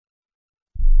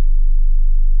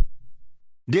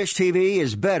Dish TV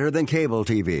is better than cable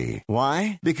TV.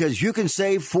 Why? Because you can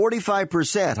save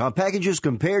 45% on packages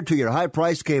compared to your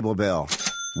high-priced cable bill.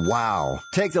 Wow.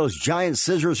 Take those giant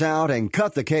scissors out and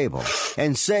cut the cable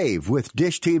and save with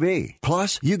Dish TV.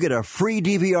 Plus, you get a free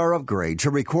DVR upgrade to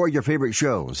record your favorite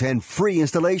shows and free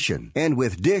installation. And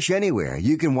with Dish Anywhere,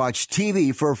 you can watch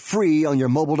TV for free on your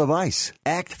mobile device.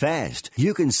 Act fast.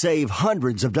 You can save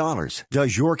hundreds of dollars.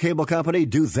 Does your cable company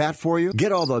do that for you?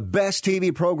 Get all the best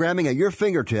TV programming at your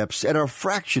fingertips at a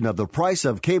fraction of the price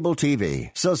of cable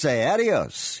TV. So say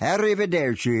adios,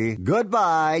 arrivederci,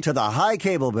 goodbye to the high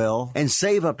cable bill and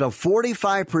save up to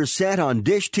 45% on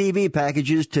Dish TV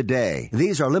packages today.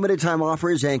 These are limited time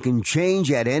offers and can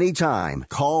change at any time.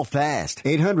 Call fast.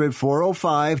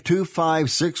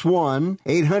 800-405-2561.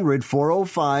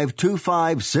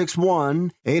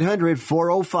 800-405-2561.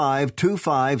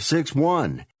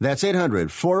 800-405-2561. That's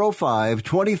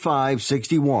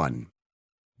 800-405-2561.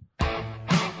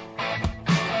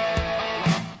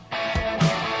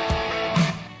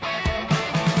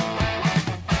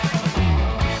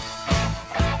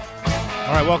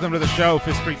 All right, welcome to the show,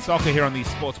 Fifth Street Soccer here on the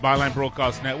Sports Byline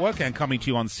Broadcast Network and coming to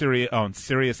you on Sirius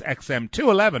XM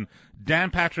 211,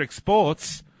 Dan Patrick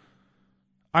Sports.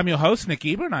 I'm your host, Nick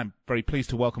Eber, and I'm very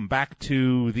pleased to welcome back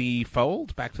to the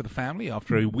fold, back to the family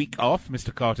after a week off,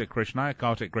 Mr. Kartik Krishnaiyer.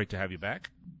 Kartik, great to have you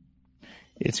back.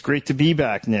 It's great to be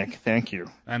back, Nick. Thank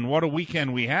you. And what a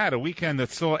weekend we had, a weekend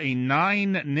that saw a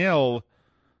 9-0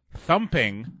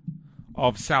 thumping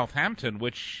of Southampton,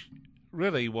 which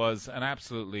really was an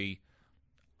absolutely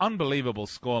unbelievable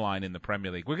scoreline in the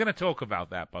Premier League. We're going to talk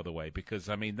about that, by the way, because,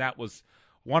 I mean, that was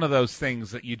one of those things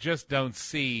that you just don't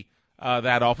see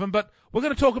that often. But we're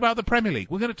going to talk about the Premier League.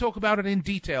 We're going to talk about it in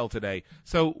detail today.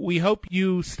 So we hope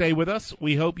you stay with us.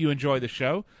 We hope you enjoy the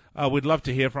show. We'd love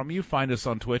to hear from you. Find us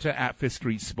on Twitter at Fifth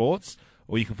Street Sports,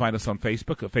 or you can find us on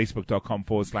Facebook at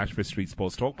facebook.com/Fifth Street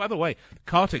Sports Talk. By the way,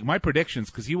 Kartik, my predictions,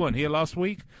 because you weren't here last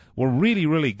week, were really,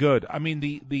 really good. I mean,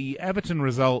 the Everton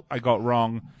result I got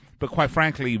wrong. But quite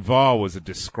frankly, VAR was a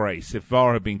disgrace. If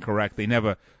VAR had been correct, they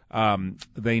never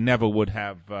would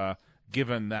have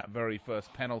given that very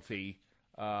first penalty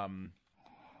to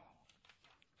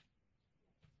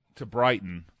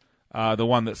Brighton, the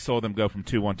one that saw them go from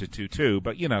 2-1 to 2-2.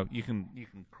 But you know, you can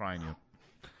cry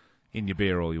in your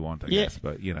beer all you want, I guess.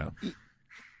 But you know.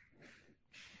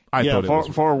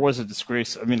 VAR was a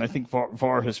disgrace. I mean, I think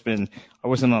VAR has been – I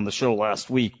wasn't on the show last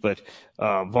week, but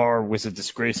VAR was a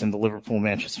disgrace in the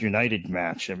Liverpool-Manchester United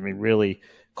match. I mean, really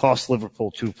cost Liverpool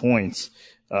 2 points.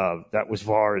 That was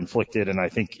VAR inflicted, and I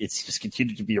think it's just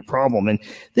continued to be a problem. And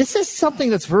this is something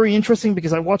that's very interesting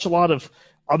because I watch a lot of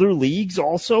other leagues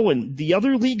also, and the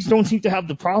other leagues don't seem to have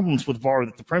the problems with VAR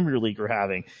that the Premier League are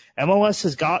having. MLS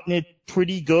has gotten it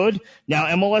pretty good. Now,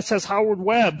 MLS has Howard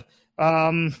Webb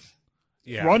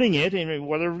running it, and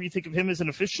whatever you think of him as an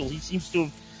official, he seems to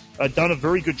have done a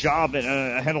very good job. And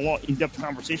I had a long, in-depth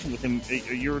conversation with him a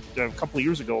couple of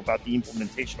years ago about the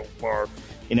implementation of VAR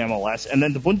in MLS. And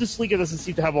then the Bundesliga doesn't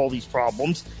seem to have all these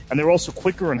problems, and they're also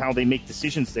quicker in how they make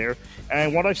decisions there.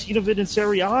 And what I've seen of it in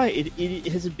Serie A, it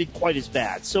hasn't been quite as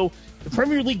bad. So the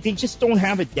Premier League, they just don't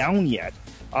have it down yet.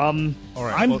 All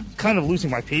right, I'm kind of losing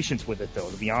my patience with it, though,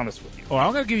 to be honest with you. Well,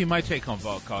 I'm going to give you my take on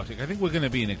VAR, Kartik. I think we're going to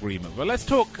be in agreement. But let's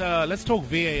talk VAR. Let's talk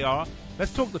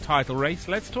the title race.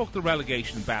 Let's talk the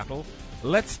relegation battle.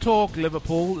 Let's talk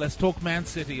Liverpool. Let's talk Man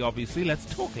City, obviously. Let's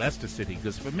talk Leicester City,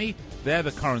 because for me, they're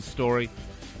the current story.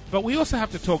 But we also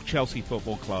have to talk Chelsea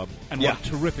Football Club and what a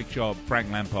terrific job Frank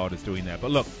Lampard is doing there.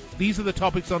 But look, these are the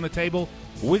topics on the table.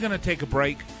 We're going to take a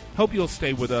break. Hope you'll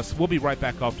stay with us. We'll be right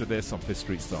back after this on Fifth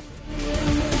Street Soccer.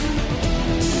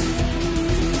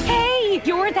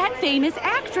 You're that famous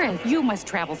actress. You must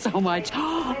travel so much.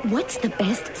 What's the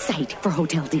best site for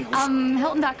hotel deals?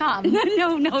 Hilton.com.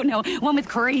 No. One with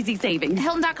crazy savings.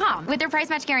 Hilton.com. With their price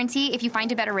match guarantee, if you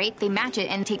find a better rate, they match it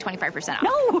and take 25% off.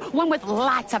 No, one with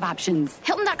lots of options.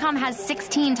 Hilton.com has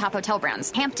 16 top hotel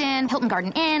brands. Hampton, Hilton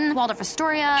Garden Inn, Waldorf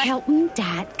Astoria.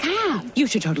 Hilton.com. You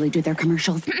should totally do their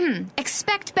commercials.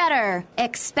 Expect better.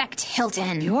 Expect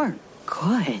Hilton. You're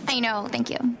good. I know.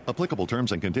 Thank you. Applicable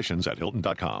terms and conditions at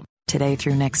Hilton.com. Today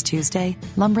through next Tuesday,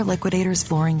 Lumber Liquidators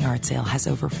Flooring Yard Sale has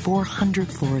over 400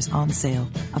 floors on sale,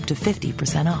 up to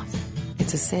 50% off.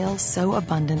 It's a sale so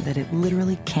abundant that it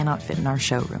literally cannot fit in our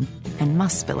showroom and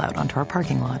must spill out onto our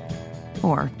parking lot.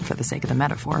 Or, for the sake of the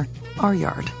metaphor, our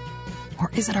yard.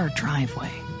 Or is it our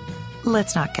driveway?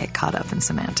 Let's not get caught up in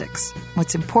semantics.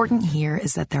 What's important here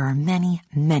is that there are many,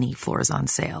 many floors on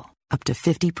sale, up to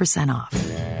 50% off.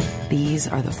 These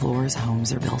are the floors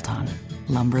homes are built on.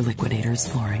 Lumber Liquidators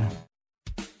Flooring.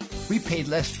 We paid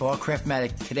less for our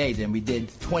Craftmatic today than we did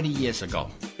 20 years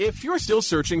ago. If you're still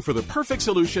searching for the perfect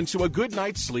solution to a good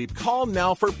night's sleep, call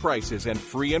now for prices and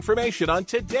free information on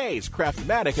today's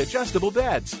Craftmatic adjustable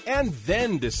beds. And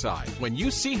then decide when you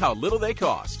see how little they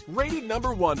cost. Rated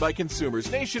 #1 by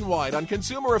consumers nationwide on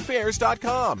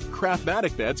ConsumerAffairs.com.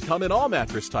 Craftmatic beds come in all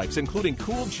mattress types, including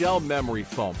cool gel memory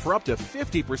foam for up to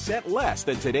 50% less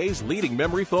than today's leading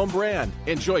memory foam brand.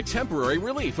 Enjoy temporary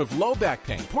relief of low back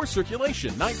pain, poor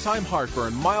circulation, nighttime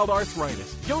heartburn, mild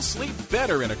arthritis. You'll sleep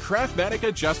better in a Craftmatic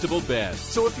adjustable bed.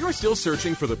 So if you're still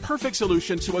searching for the perfect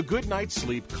solution to a good night's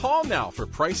sleep, call now for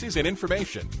prices and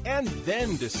information. And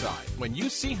then decide when you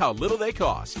see how little they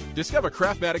cost. Discover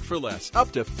Craftmatic for less,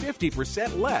 up to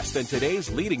 50% less than today's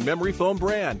leading memory foam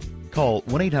brand. Call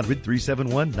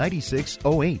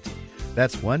 1-800-371-9608.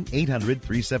 That's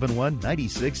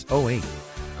 1-800-371-9608.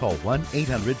 Call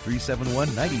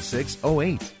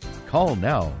 1-800-371-9608. Call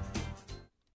now.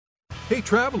 Hey,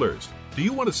 travelers. Do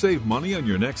you want to save money on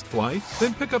your next flight?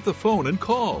 Then pick up the phone and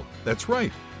call. That's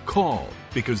right, call,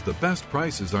 because the best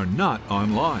prices are not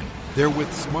online. They're with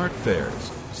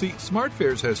SmartFares. See,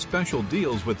 SmartFares has special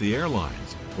deals with the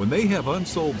airlines. When they have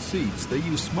unsold seats, they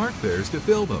use SmartFares to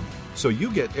fill them. So you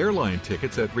get airline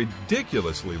tickets at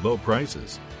ridiculously low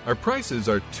prices. Our prices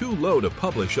are too low to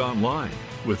publish online.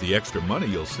 With the extra money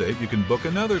you'll save, you can book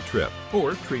another trip,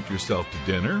 or treat yourself to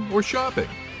dinner or shopping.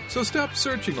 So stop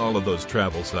searching all of those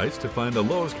travel sites to find the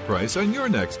lowest price on your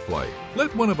next flight.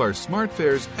 Let one of our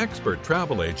SmartFares expert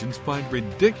travel agents find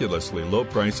ridiculously low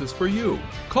prices for you.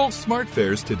 Call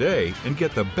SmartFares today and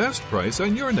get the best price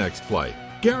on your next flight.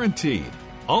 Guaranteed.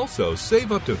 Also,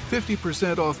 save up to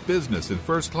 50% off business and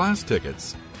first class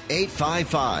tickets.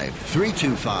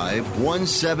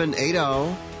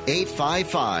 855-325-1780.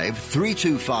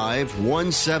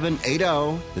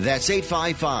 855-325-1780. That's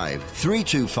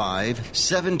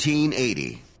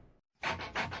 855-325-1780.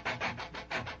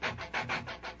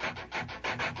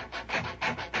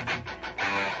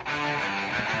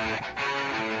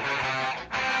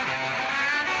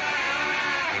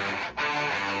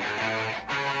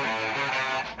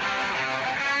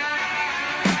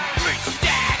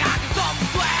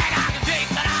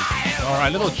 All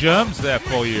right, little germs there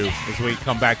for you as we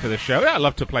come back to the show. Yeah, I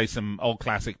love to play some old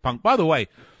classic punk. By the way,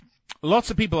 lots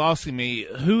of people asking me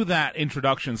who that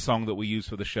introduction song that we use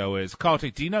for the show is.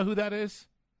 Kartik, do you know who that is?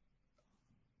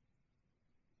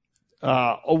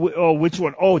 Which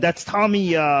one? Oh, that's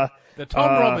Tommy. The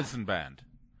Tom Robinson Band.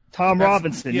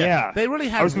 Robinson, yeah. They really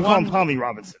had I was going to call him Tommy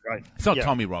Robinson, right? It's not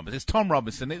Tommy Robinson. It's Tom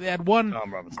Robinson. They had one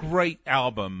great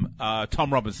album,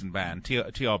 Tom Robinson Band,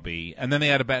 TRB, and then they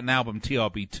had an album,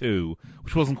 TRB2,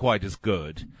 which wasn't quite as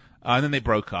good. And then they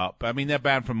broke up. I mean, they're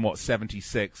banned from,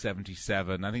 76,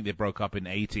 77. I think they broke up in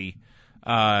 80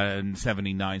 and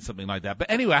 79, something like that. But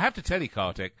anyway, I have to tell you,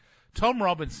 Kartik, Tom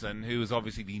Robinson, who is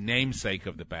obviously the namesake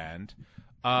of the band,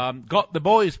 got the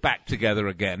boys back together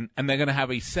again, and they're going to have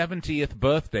a 70th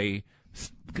birthday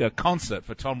concert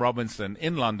for Tom Robinson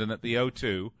in London at the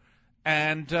O2.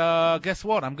 And guess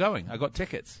what? I'm going. I got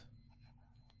tickets.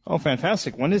 Oh,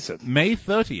 fantastic. When is it? May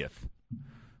 30th.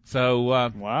 So,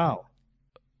 wow.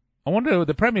 I wonder,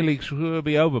 the Premier League will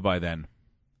be over by then.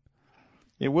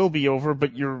 It will be over,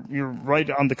 but you're right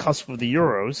on the cusp of the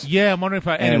Euros. Yeah, I'm wondering if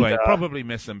anyway, probably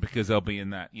miss them because they'll be in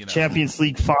that, Champions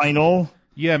League final.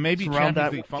 Yeah, maybe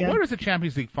Champions League final. Where is the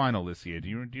Champions League final this year? Do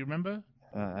you remember?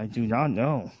 I do not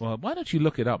know. Well, why don't you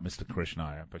look it up, Mr.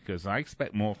 Krishnaiyer, because I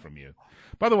expect more from you.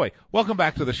 By the way, welcome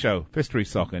back to the show, History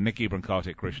Soccer. Nick Ebron,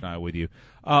 Kartik Krishnaiyer with you.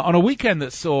 On a weekend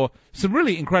that saw some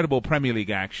really incredible Premier League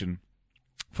action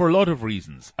for a lot of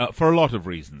reasons.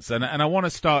 And I want to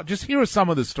start, just here are some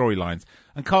of the storylines.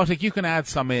 And Kartik, you can add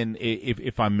some in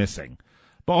if I'm missing.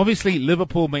 But obviously,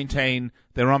 Liverpool maintain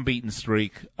their unbeaten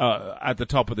streak at the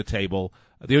top of the table.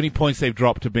 The only points they've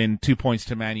dropped have been 2 points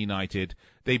to Man United.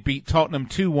 They beat Tottenham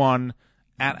 2-1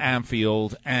 at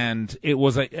Anfield, and it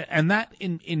was and that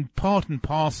in part and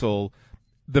parcel,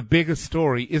 the biggest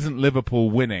story isn't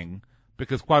Liverpool winning,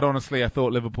 because quite honestly, I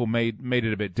thought Liverpool made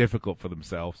it a bit difficult for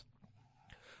themselves.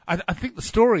 I think the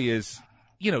story is,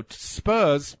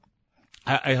 Spurs.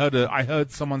 I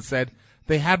heard someone said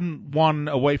they hadn't won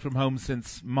away from home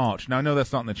since March. Now I know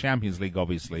that's not in the Champions League,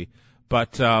 obviously,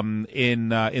 but in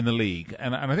the league,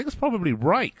 and I think it's probably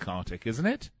right, Kartik, isn't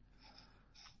it?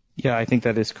 Yeah, I think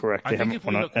that is correct. They haven't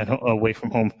won away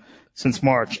from home since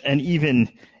March, and even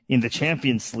in the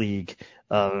Champions League,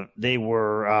 they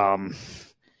were.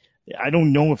 I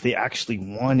don't know if they actually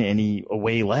won any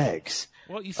away legs.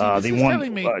 Well, you see, they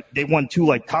won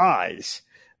two ties,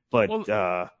 but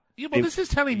this is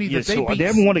telling me that they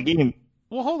haven't won a game.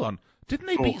 Well, hold on. Didn't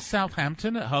they beat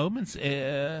Southampton at home? And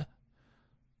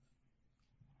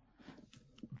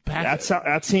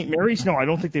At St. Mary's? No, I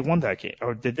don't think they won that game.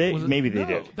 Or did they? Maybe they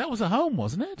did. That was a home,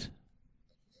 wasn't it?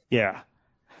 Yeah.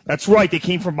 That's right. They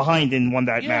came from behind and won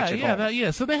that match at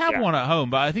home. So they have won at home,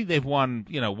 but I think they've won,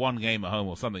 one game at home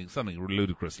or something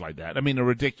ludicrous like that. I mean, a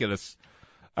ridiculous.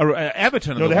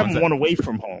 Everton. No, they haven't won away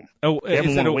from home. Oh, they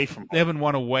haven't won away from home. They haven't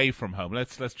won away from home.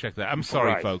 Let's check that. I'm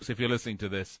sorry, folks, if you're listening to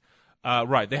this.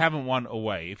 Right, they haven't won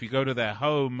away. If you go to their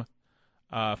home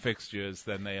fixtures,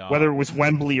 then they are. Whether it was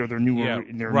Wembley or their new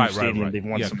stadium, they've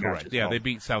won some correct. matches. Yeah, they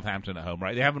beat Southampton at home.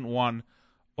 Right, they haven't won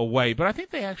away, but I think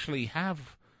they actually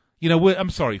have. I'm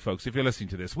sorry, folks, if you're listening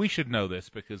to this. We should know this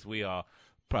because we are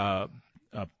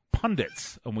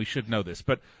pundits, and we should know this.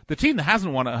 But the team that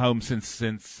hasn't won at home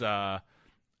since the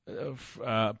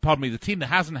team that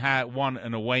hasn't won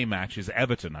an away match is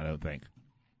Everton, I don't think.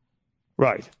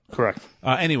 Right, correct.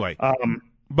 Anyway,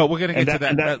 but we're going to get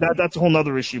to that. That's a whole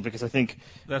other issue because I think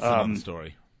that's another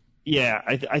story. Yeah,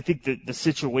 I think that the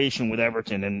situation with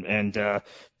Everton and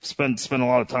spent a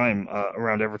lot of time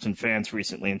around Everton fans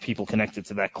recently and people connected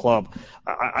to that club.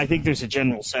 I think there's a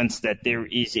general sense that there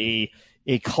is a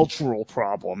cultural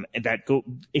problem that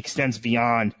extends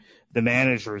beyond the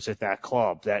managers at that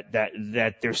club.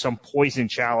 That there's some poison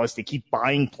chalice. They keep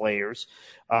buying players.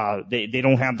 They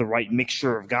don't have the right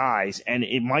mixture of guys, and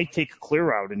it might take a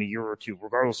clear out in a year or two,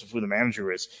 regardless of who the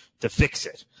manager is, to fix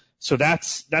it. So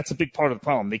that's a big part of the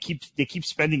problem. They keep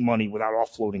spending money without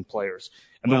offloading players.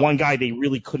 And the one guy they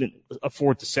really couldn't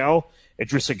afford to sell,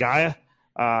 Idrissa Gueye,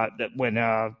 that when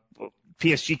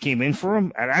PSG came in for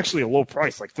him at actually a low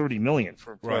price, like $30 million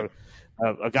for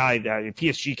a guy that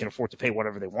PSG can afford to pay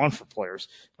whatever they want for players.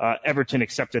 Everton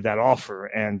accepted that offer,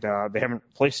 and they haven't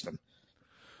replaced him.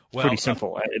 It's pretty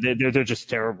simple. They're just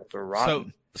terrible. They're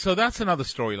rotten. So that's another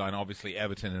storyline, obviously,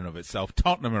 Everton in and of itself.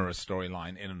 Tottenham are a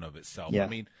storyline in and of itself. Yeah. I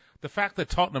mean, the fact that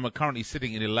Tottenham are currently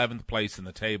sitting in 11th place in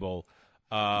the table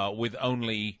with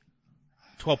only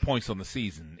 12 points on the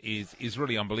season is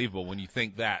really unbelievable when you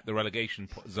think that the relegation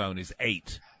zone is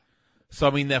 8. So,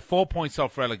 I mean, they're 4 points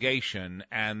off relegation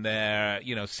and they're,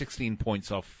 16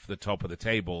 points off the top of the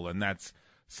table, and that's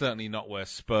certainly not where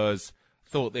Spurs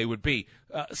thought they would be.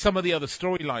 Some of the other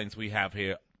storylines we have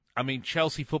here, I mean,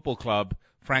 Chelsea Football Club,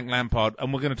 Frank Lampard,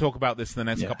 and we're going to talk about this in the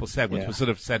next couple of segments. We're sort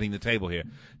of setting the table here,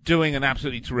 doing an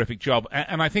absolutely terrific job.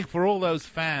 And I think for all those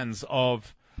fans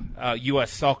of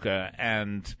U.S. soccer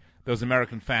and those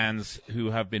American fans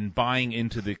who have been buying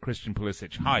into the Christian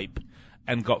Pulisic hype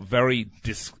and got very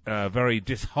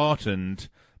disheartened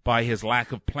by his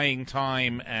lack of playing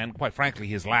time and, quite frankly,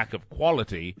 his lack of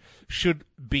quality, should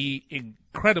be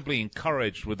incredibly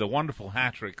encouraged with the wonderful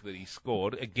hat-trick that he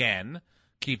scored again.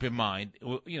 Keep in mind,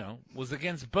 was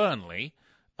against Burnley.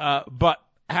 But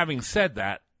having said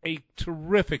that, a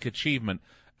terrific achievement.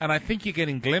 And I think you're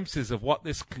getting glimpses of what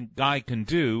this guy can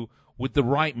do with the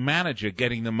right manager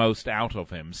getting the most out of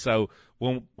him. So,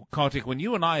 Kartik, when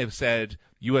you and I have said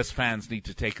U.S. fans need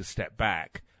to take a step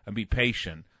back and be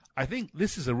patient, I think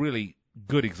this is a really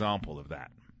good example of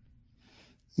that.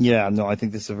 Yeah, no, I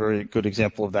think this is a very good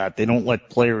example of that. They don't let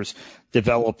players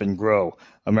develop and grow,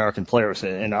 American players.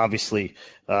 And obviously,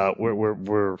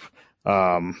 we're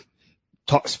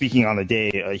speaking on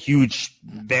a huge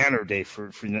banner day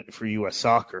for U.S.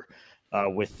 soccer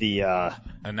with the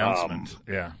announcement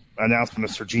of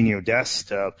Serginho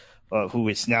Dest, who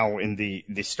is now in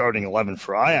the starting 11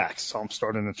 for Ajax. Saw him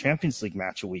start in a Champions League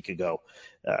match a week ago.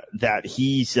 That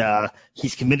he's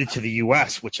committed to the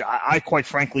U.S., which I quite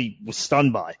frankly was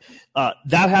stunned by.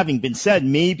 That having been said,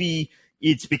 maybe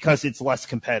it's because it's less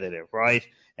competitive, right?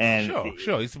 And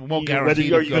sure, it's more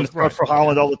guaranteed. Are you going to start for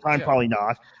Holland all the time? Yeah. Probably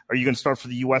not. Are you going to start for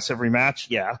the U.S. every match?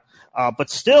 Yeah, but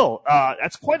still,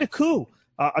 that's quite a coup.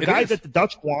 A guy that the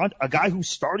Dutch want, a guy who's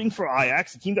starting for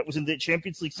Ajax, a team that was in the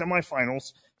Champions League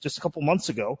semifinals just a couple months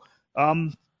ago,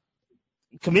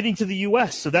 committing to the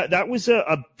U.S. So that was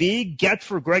a big get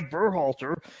for Greg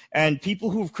Berhalter, and people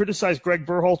who have criticized Greg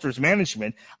Berhalter's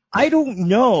management. I don't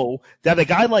know that a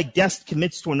guy like Dest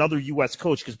commits to another U.S.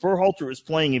 coach because Berhalter is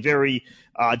playing a very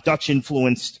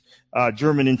Dutch-influenced,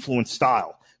 German-influenced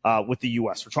style. With the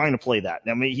U.S. We're trying to play that.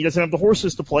 Now, I mean, he doesn't have the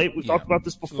horses to play it. We've talked about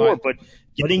this before, but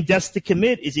getting Dest to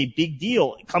commit is a big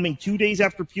deal, coming 2 days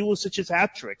after Pulisic's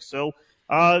hat trick. So,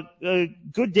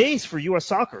 good days for U.S.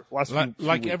 soccer. Last few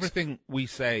weeks. Everything we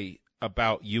say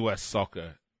about U.S.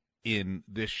 soccer in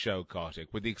this show,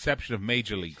 Kartik, with the exception of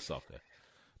Major League Soccer,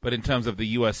 but in terms of the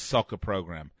U.S. soccer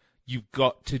program, you've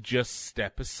got to just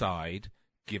step aside,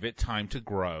 give it time to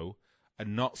grow,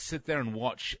 and not sit there and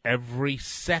watch every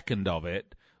second of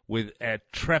it with a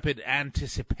trepid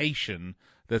anticipation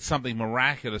that something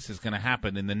miraculous is going to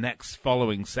happen in the next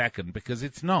following second, because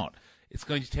it's not. It's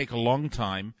going to take a long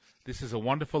time This is a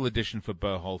wonderful addition for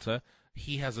Berhalter.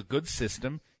 He has a good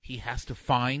system. He has to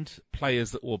find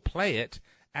players that will play it.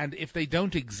 And if they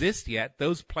don't exist yet,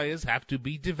 those players have to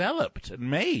be developed and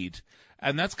made.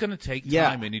 And that's going to take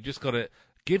time, and you just got to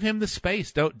give him the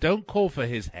space. Don't call for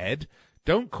his head.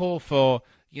 Don't call for,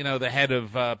 the head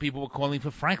of, people were calling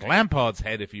for Frank Lampard's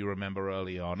head, if you remember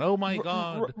early on. Oh, my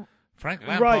God. Frank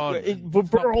Lampard. Right. But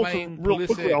Berhalter, real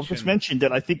quickly, I'll just mention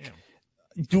that I think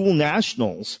dual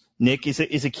nationals, Nick, is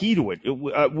a key to it.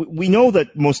 We know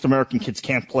that most American kids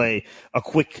can't play a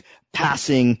quick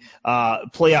passing,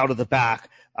 play out of the back,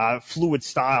 fluid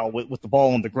style with the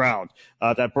ball on the ground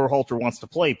that Berhalter wants to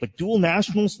play. But dual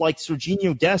nationals like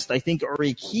Serginho Dest, I think, are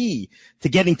a key to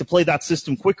getting to play that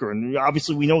system quicker. And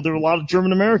obviously, we know there are a lot of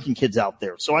German-American kids out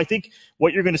there. So I think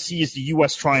what you're going to see is the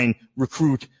U.S. try and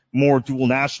recruit more dual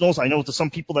nationals. I know to some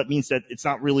people that means that it's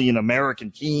not really an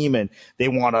American team and they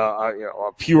want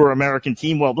a pure American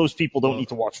team. Well, those people don't need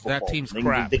to watch football. That team's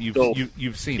crap. You've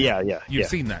seen it. You've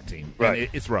seen that team. Right.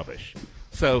 It's rubbish.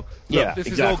 So, look, this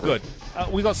is all good.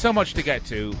 We got so much to get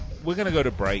to. We're going to go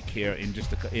to break here in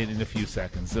just in a few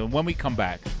seconds. And when we come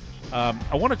back, I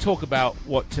want to talk about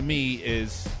what to me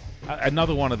is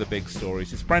another one of the big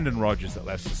stories. It's Brendan Rodgers at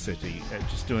Leicester City,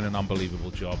 just doing an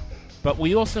unbelievable job. But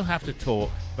we also have to talk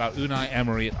about Unai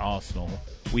Emery at Arsenal.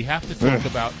 We have to talk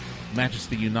about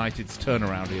Manchester United's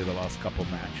turnaround here the last couple of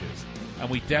matches. And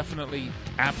we definitely,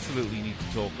 absolutely need to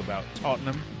talk about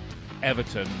Tottenham,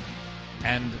 Everton,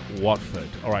 and Watford.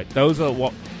 All right, those are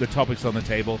what the topics on the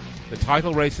table. The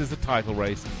title race is the title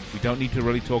race. We don't need to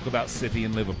really talk about City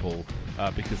and Liverpool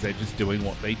because they're just doing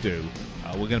what they do.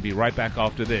 We're going to be right back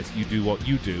after this. You do what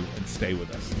you do and stay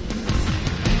with us.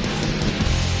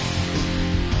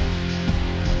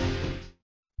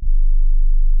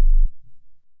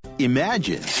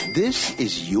 Imagine this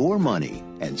is your money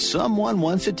and someone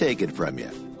wants to take it from you.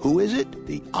 Who is it?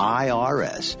 The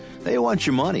IRS. They want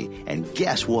your money, and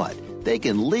guess what? They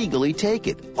can legally take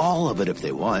it, all of it if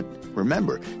they want.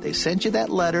 Remember, they sent you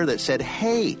that letter that said,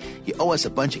 hey, you owe us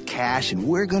a bunch of cash and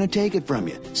we're going to take it from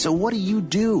you. So what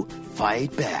do?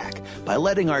 Fight back by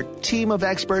letting our team of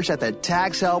experts at the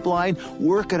Tax Helpline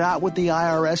work it out with the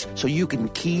IRS so you can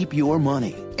keep your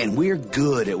money. And we're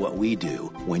good at what we do.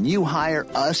 When you hire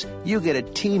us, you get a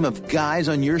team of guys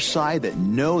on your side that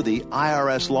know the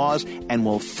IRS laws and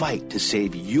will fight to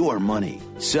save your money.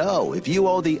 So, if you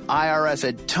owe the IRS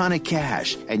a ton of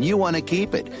cash and you want to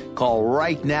keep it, call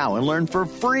right now and learn for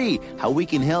free how we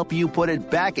can help you put it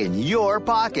back in your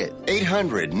pocket.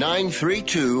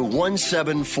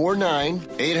 800-932-1749.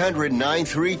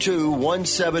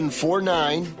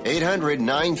 800-932-1749.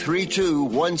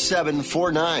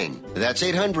 800-932-1749. That's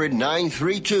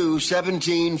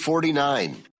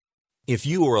 800-932-1749. If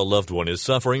you or a loved one is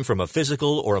suffering from a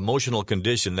physical or emotional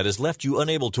condition that has left you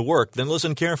unable to work, then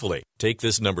listen carefully. Take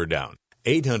this number down.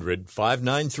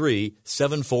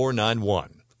 800-593-7491.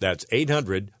 That's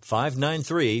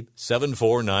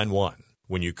 800-593-7491.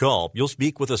 When you call, you'll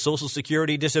speak with a Social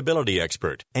Security disability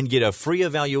expert and get a free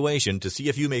evaluation to see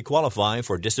if you may qualify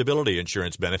for disability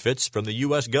insurance benefits from the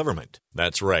U.S. government.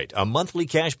 That's right, a monthly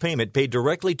cash payment paid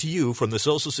directly to you from the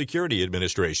Social Security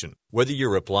Administration. Whether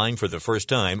you're applying for the first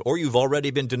time or you've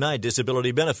already been denied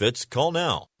disability benefits, call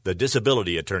now. The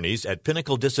disability attorneys at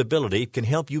Pinnacle Disability can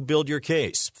help you build your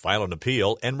case, file an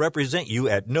appeal, and represent you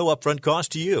at no upfront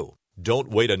cost to you. Don't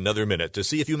wait another minute to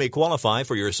see if you may qualify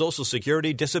for your Social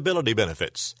Security disability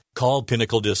benefits. Call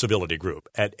Pinnacle Disability Group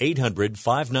at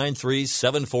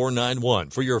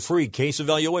 800-593-7491 for your free case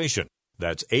evaluation.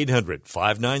 That's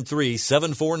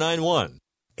 800-593-7491.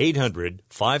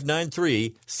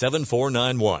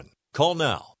 800-593-7491. Call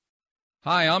now.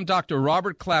 Hi, I'm Dr.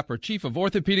 Robert Clapper, Chief of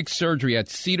Orthopedic Surgery at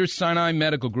Cedars-Sinai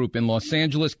Medical Group in Los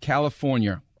Angeles,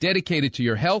 California. Dedicated to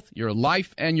your health, your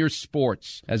life, and your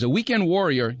sports. As a weekend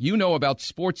warrior, you know about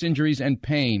sports injuries and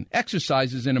pain.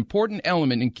 Exercise is an important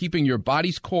element in keeping your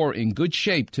body's core in good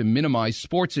shape to minimize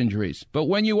sports injuries. But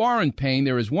when you are in pain,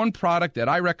 there is one product that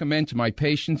I recommend to my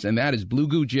patients, and that is Blue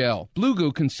Goo Gel. Blue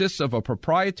Goo consists of a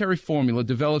proprietary formula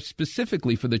developed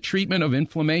specifically for the treatment of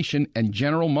inflammation and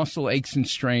general muscle aches and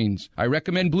strains. I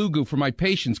recommend Blue Goo for my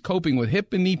patients coping with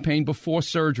hip and knee pain before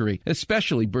surgery,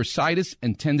 especially bursitis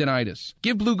and tendinitis.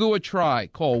 Give Blue Goo a try.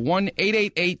 Call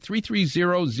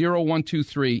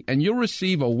 1-888-330-0123 and you'll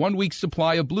receive a 1-week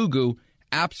supply of Blue Goo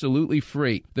absolutely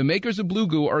free. The makers of Blue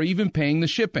Goo are even paying the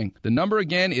shipping. The number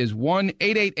again is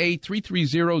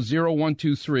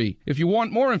 1-888-330-0123. If you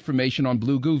want more information on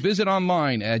Blue Goo, visit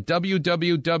online at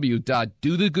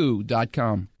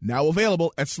www.dothegoo.com. Now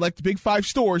available at select Big 5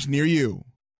 stores near you.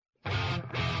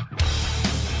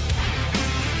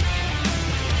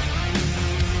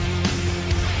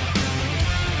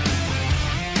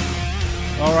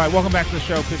 All right, welcome back to the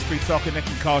show, Pitt Street Soccer. Nick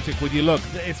and Kartik with you. Look,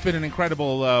 it's been an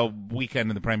incredible weekend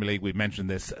in the Premier League. We've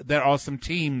mentioned this. There are some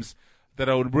teams that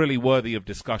are really worthy of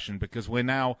discussion because we're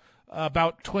now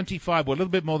about 25, well, a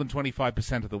little bit more than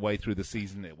 25% of the way through the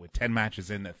season. We're 10 matches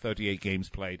in, 38 games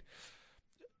played.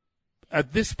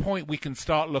 At this point, we can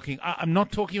start looking. I'm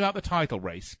not talking about the title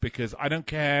race because I don't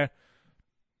care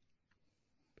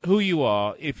who you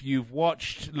are. If you've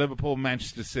watched Liverpool,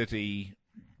 Manchester City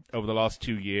over the last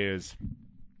 2 years,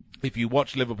 if you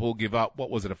watch Liverpool give up,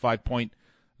 what was it, a 5-point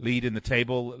lead in the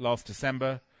table last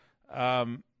December,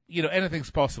 anything's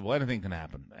possible. Anything can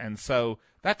happen. And so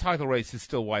that title race is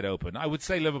still wide open. I would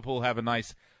say Liverpool have a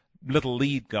nice little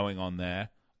lead going on there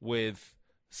with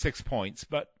 6 points,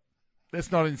 but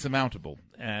it's not insurmountable.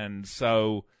 And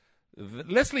so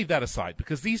let's leave that aside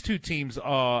because these two teams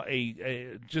are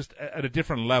just at a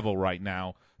different level right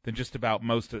now than just about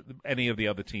any of the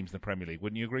other teams in the Premier League.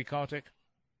 Wouldn't you agree, Kartik?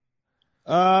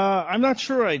 I'm not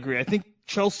sure I agree. I think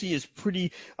Chelsea is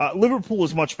pretty Liverpool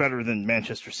is much better than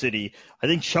Manchester City. I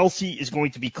think Chelsea is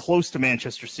going to be close to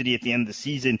Manchester City at the end of the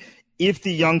season if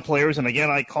the young players, and again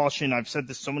I caution, I've said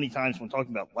this so many times when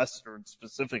talking about Leicester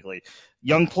specifically,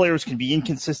 young players can be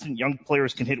inconsistent, young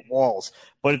players can hit walls.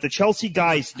 But if the Chelsea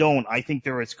guys don't, I think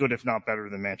they're as good, if not better,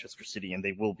 than Manchester City, and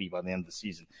they will be by the end of the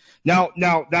season. Now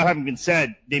that having been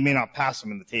said, they may not pass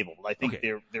them in the table, but I think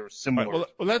they're similar.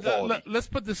 Right, well, let's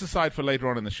put this aside for later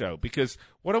on in the show, because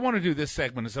what I want to do this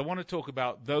segment is I want to talk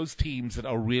about those teams that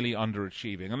are really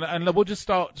underachieving. And we'll just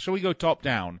start, shall we go top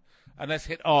down? And let's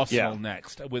hit Arsenal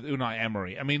next with Unai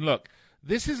Emery. I mean, look,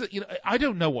 this is, I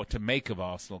don't know what to make of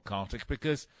Arsenal, Kartik,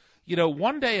 because,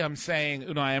 one day I'm saying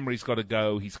Unai Emery's got to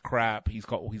go. He's crap. He's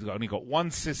only got one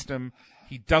system.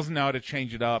 He doesn't know how to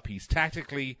change it up. He's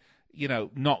tactically,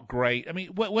 not great. I mean,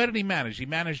 where did he manage? He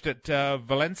managed at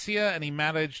Valencia, and he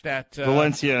managed at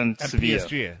Valencia and Sevilla.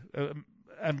 PSG.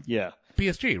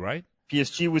 PSG, right?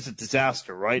 PSG was a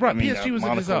disaster, right? Right, PSG was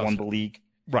a disaster. Monaco won the league.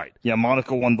 Right. Yeah,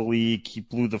 Monaco won the league. He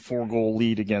blew the 4-goal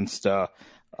lead against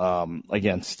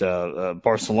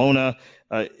Barcelona.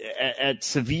 At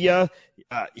Sevilla,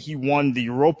 he won the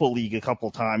Europa League a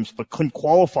couple times, but couldn't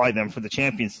qualify them for the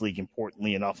Champions League,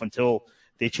 importantly enough, until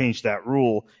they changed that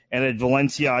rule. And at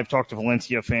Valencia, I've talked to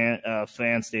Valencia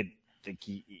fans. They think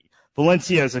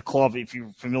Valencia is a club, if you're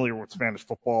familiar with Spanish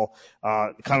football,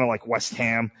 kind of like West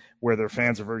Ham, where their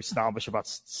fans are very snobbish about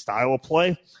style of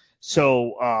play.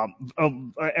 So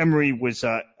Emery was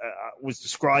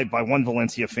described by one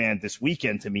Valencia fan this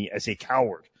weekend to me as a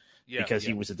coward because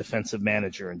he was a defensive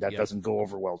manager, and that doesn't go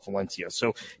over well with Valencia.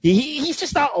 So he's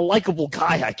just not a likable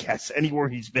guy, I guess, anywhere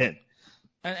he's been.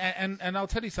 And I'll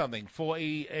tell you something. For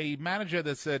a manager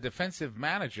that's a defensive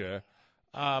manager,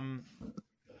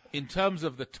 in terms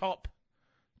of the top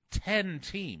 10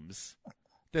 teams,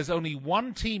 there's only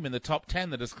one team in the top 10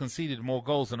 that has conceded more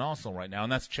goals than Arsenal right now,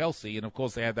 and that's Chelsea. And, of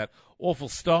course, they had that awful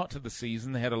start to the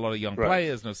season. They had a lot of young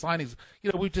players, no signings.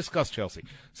 We've discussed Chelsea.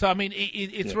 So, I mean,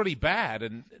 it's really bad.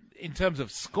 And in terms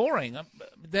of scoring,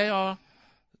 they're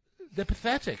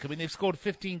pathetic. I mean, they've scored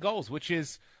 15 goals, which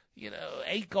is,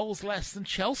 8 goals less than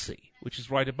Chelsea, which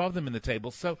is right above them in the table.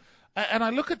 So, and I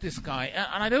look at this guy,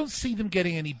 and I don't see them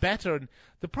getting any better. And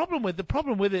the problem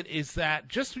with it is that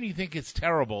just when you think it's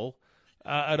terrible,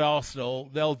 at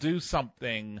Arsenal, they'll do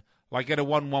something like get a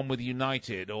 1-1 with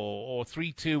United or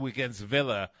 3-2 against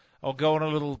Villa, or go on a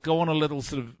little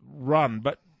sort of run,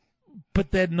 but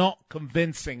they're not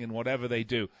convincing in whatever they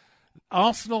do.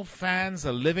 Arsenal fans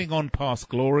are living on past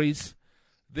glories.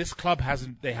 This club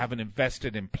haven't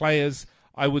invested in players.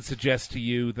 I would suggest to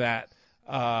you that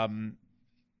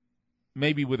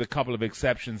maybe with a couple of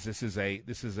exceptions, this is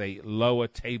a lower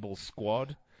table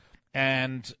squad,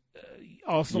 and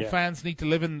Arsenal fans need to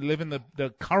live in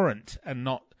the current and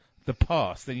not the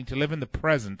past. They need to live in the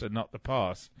present and not the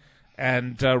past,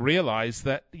 and realize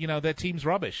that their team's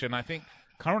rubbish. And I think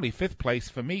currently 5th place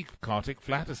for me, Kartik,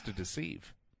 flatters to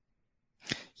deceive.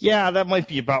 Yeah, that might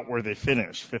be about where they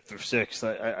finish, 5th or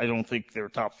 6th. I don't think they're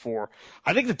top 4.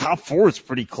 I think the top 4 is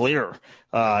pretty clear.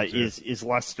 Is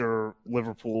Leicester,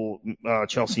 Liverpool,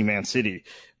 Chelsea, Man City.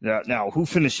 Now, who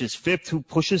finishes 5th? Who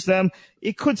pushes them?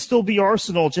 It could still be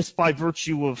Arsenal, just by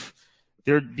virtue of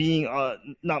there being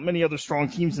not many other strong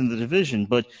teams in the division.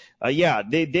 But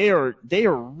they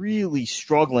are really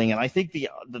struggling, and I think the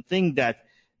thing that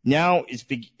now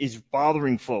is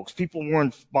bothering folks. People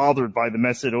weren't bothered by the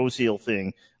Mesut Ozil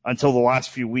thing until the last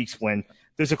few weeks, when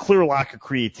there's a clear lack of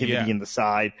creativity in the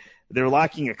side. They're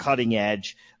lacking a cutting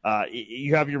edge.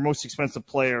 You have your most expensive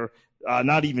player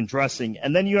not even dressing,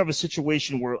 and then you have a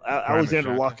situation where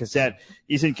Alexander Lacazette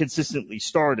is inconsistently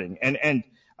starting. And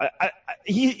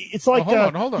It's like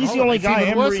he's the only guy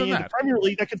Emery in the Premier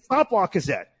League that can stop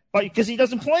Lacazette, because he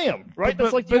doesn't play him, right?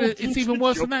 But it's even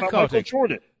worse than that, Kartik.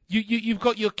 Jordan. You've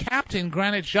got your captain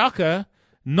Granit Xhaka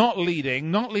not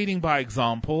leading by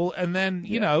example, and then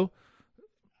you know,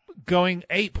 going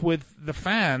ape with the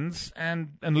fans and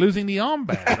losing the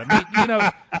armband. I mean, you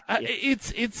know,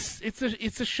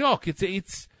 it's a shock.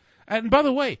 It's and by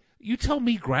the way, you tell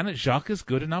me Granit Xhaka's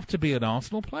good enough to be an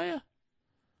Arsenal player?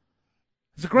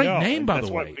 It's a great name, by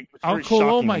the way. I'll call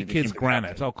all my kids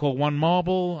Granite. I'll call one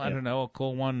Marble. I don't know. I'll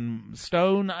call one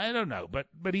Stone. I don't know.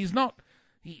 But he's not.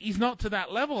 He's not to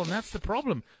that level, and that's the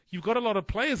problem. You've got a lot of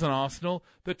players in Arsenal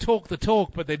that talk the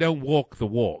talk, but they don't walk the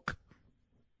walk.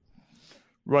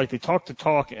 Right, they talk the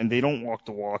talk and they don't walk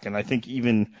the walk. And I think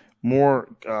even more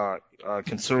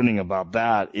concerning about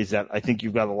that is that I think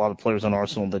you've got a lot of players on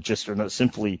Arsenal that just are not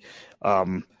simply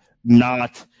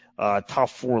not top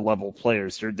 4 level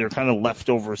players. They're kind of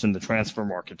leftovers in the transfer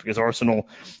market because Arsenal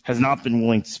has not been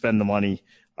willing to spend the money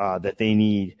that they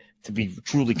need to be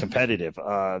truly competitive.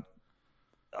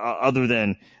 Other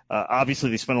than obviously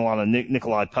they spent a lot on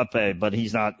Nicolai Pepe, but he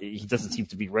doesn't seem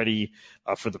to be ready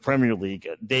for the Premier League.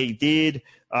 They did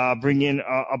bring in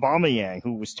Aubameyang,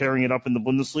 who was tearing it up in the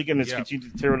Bundesliga and has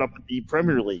continued to tear it up in the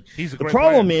Premier League. The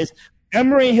problem is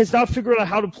Emery has not figured out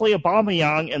how to play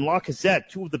Aubameyang and Lacazette,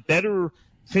 two of the better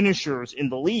finishers in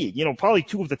the league. You know, probably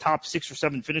 2 of the top 6 or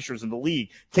 7 finishers in the league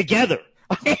together.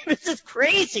 I mean, this is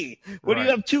crazy. When you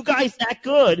have 2 guys that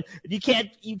good, you can't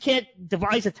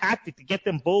devise a tactic to get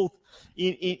them both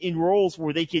in roles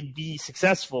where they can be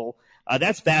successful.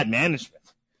 That's bad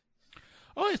management.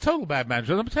 Oh, it's total bad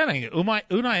management. I'm telling you,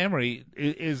 Unai Emery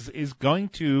is going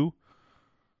to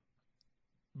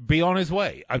be on his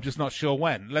way. I'm just not sure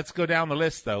when. Let's go down the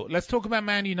list, though. Let's talk about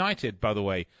Man United, by the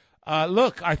way.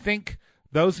 Look, I think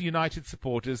those United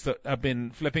supporters that have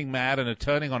been flipping mad and are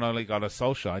turning on Ole Gunnar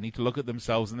Solskjaer need to look at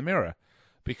themselves in the mirror,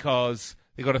 because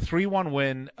they got a 3-1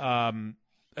 win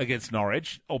against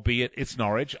Norwich, albeit it's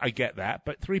Norwich. I get that,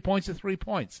 but 3 points are 3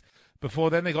 points. Before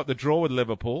then, they got the draw with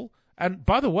Liverpool. And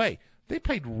by the way, they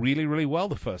played really, really well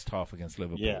the first half against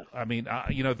Liverpool. Yeah. I mean,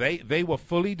 you know, they were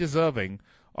fully deserving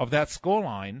of that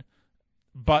scoreline.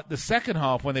 But the second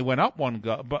half, when they went up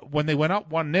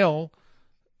 1-0,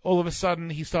 all of a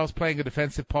sudden, he starts playing a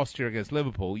defensive posture against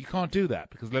Liverpool. You can't do that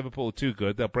because Liverpool are too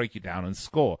good. They'll break you down and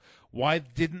score. Why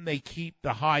didn't they keep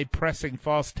the high-pressing,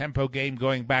 fast-tempo game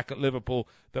going back at Liverpool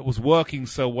that was working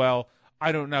so well?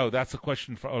 I don't know. That's a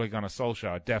question for Ole Gunnar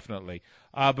Solskjaer, definitely.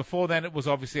 Before then, it was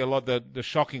obviously a lot the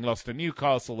shocking loss to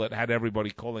Newcastle that had everybody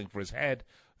calling for his head.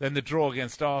 Then the draw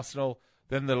against Arsenal.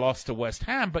 Then the loss to West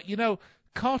Ham. But, you know,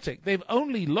 Kartik, they've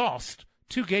only lost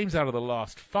 2 games out of the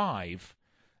last 5.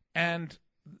 And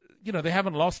you know, they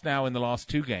haven't lost now in the last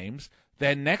 2 games.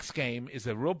 Their next game is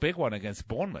a real big one against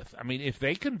Bournemouth. I mean, if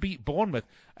they can beat Bournemouth,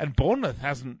 and Bournemouth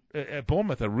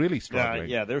are really struggling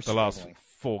they're the last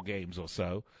 4 games or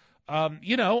so.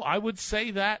 You know, I would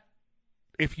say that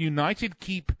if United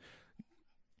keep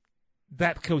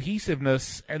that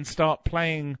cohesiveness and start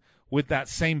playing with that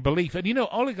same belief, and you know,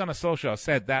 Ole Gunnar Solskjaer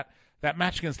said that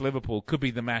match against Liverpool could be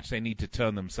the match they need to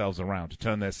turn themselves around, to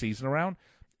turn their season around.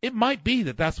 It might be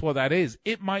that that's what that is.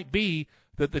 It might be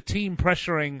that the team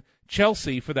pressuring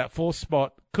Chelsea for that 4th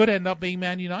spot could end up being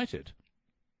Man United.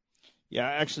 Yeah,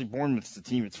 actually, Bournemouth's the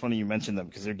team. It's funny you mentioned them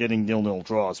because they're getting 0-0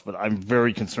 draws, but I'm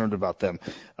very concerned about them.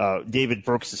 David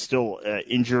Brooks is still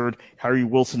injured. Harry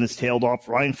Wilson has tailed off.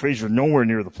 Ryan Fraser nowhere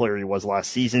near the player he was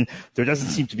last season. There doesn't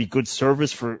seem to be good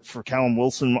service for Callum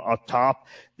Wilson up top.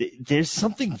 There's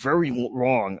something very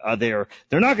wrong there.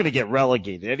 They're not going to get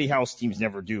relegated. Eddie Howe's teams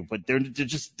never do, but they're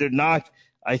not,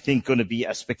 I think, going to be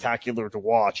as spectacular to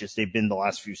watch as they've been the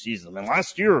last few seasons. I mean,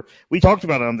 last year, we talked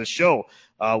about it on this show,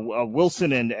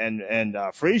 Wilson and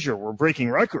Fraser were breaking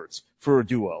records for a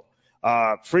duo.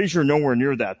 Fraser nowhere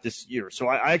near that this year. So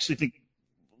I actually think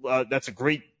that's a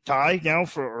great tie now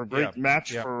or a great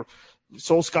match for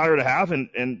Solskjaer to have.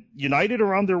 And United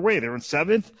are on their way. They're in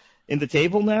 7th in the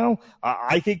table now.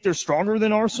 I think they're stronger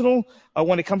than Arsenal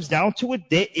when it comes down to it.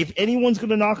 If anyone's going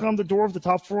to knock on the door of the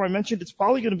top 4 I mentioned, it's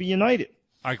probably going to be United.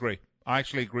 I agree. I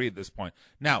actually agree at this point.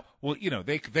 Now, well, you know,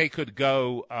 they could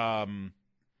go,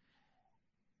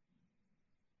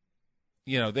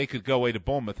 you know, they could go away to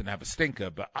Bournemouth and have a stinker,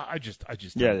 but I just don't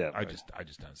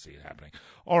see it happening.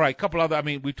 All right, couple other. I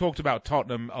mean, we talked about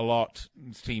Tottenham a lot.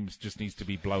 This team just needs to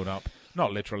be blown up,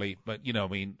 not literally, but you know, I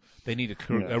mean, they need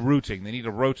a rooting. They need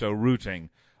a roto rooting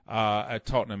at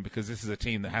Tottenham because this is a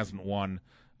team that hasn't won.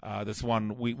 This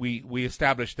one we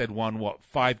established they'd won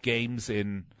 5 games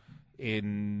in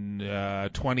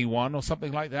 21 or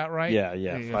something like that, right?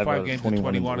 Yeah. 5 games in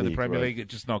 21 in the Premier League.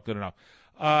 It's just not good enough.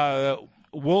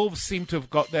 Wolves seem to have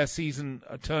got their season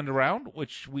turned around,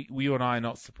 which you and I are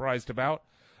not surprised about.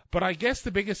 But I guess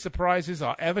the biggest surprises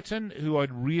are Everton, who are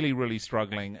really, really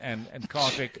struggling, and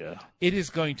Kartik. It is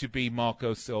going to be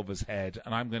Marco Silva's head,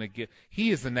 and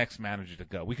he is the next manager to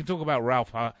go. We can talk about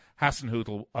Ralph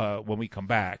Hasenhüttl when we come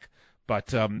back,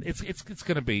 but it's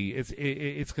going to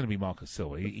be Marco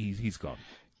Silva. He's gone.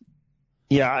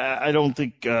 Yeah, I don't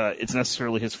think it's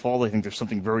necessarily his fault. I think there's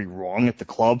something very wrong at the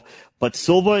club. But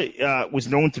Silva was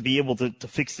known to be able to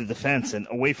fix the defense, and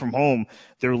away from home,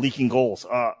 they're leaking goals.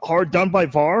 Hard done by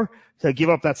VAR to give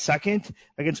up that second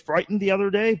against Brighton the other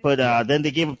day, but then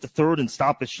they gave up the third in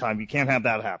stoppage time. You can't have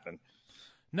that happen.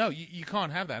 No, you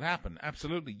can't have that happen.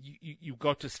 Absolutely. You've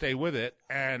got to stay with it,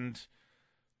 and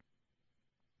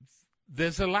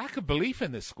there's a lack of belief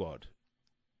in this squad.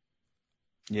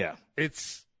 Yeah.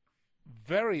 It's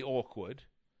very awkward,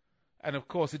 and of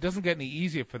course it doesn't get any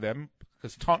easier for them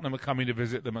because Tottenham are coming to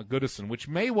visit them at Goodison, which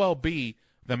may well be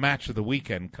the match of the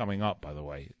weekend coming up, by the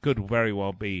way. It could very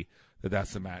well be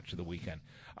that's the match of the weekend.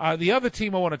 The other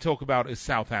team I want to talk about is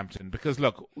Southampton, because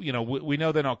look, we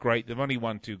know they're not great. They've only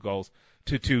won 2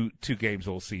 games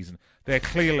all season. They're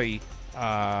clearly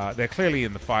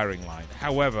in the firing line.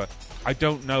 However, I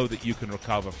don't know that you can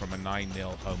recover from a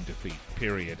 9-0 home defeat,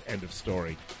 period, end of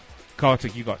story.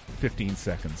 Kartik, you got 15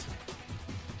 seconds.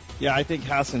 Yeah, I think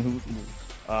Hasenhüttl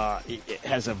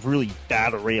has a really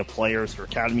bad array of players. Their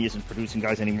academy isn't producing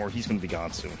guys anymore. He's going to be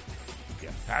gone soon.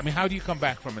 Yeah, I mean, how do you come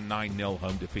back from a 9-0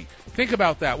 home defeat? Think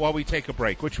about that while we take a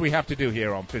break, which we have to do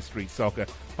here on Fifth Street Soccer.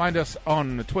 Find us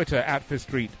on Twitter at Fifth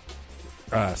Street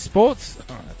Sports.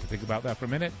 I have to think about that for a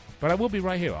minute, but I will be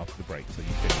right here after the break, so you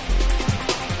can.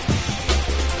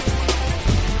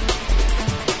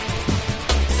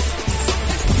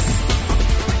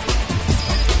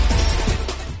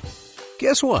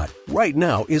 Guess what? Right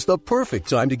now is the perfect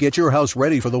time to get your house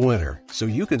ready for the winter, so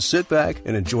you can sit back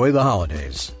and enjoy the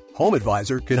holidays. Home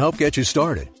Advisor can help get you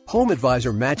started. Home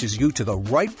Advisor matches you to the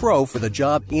right pro for the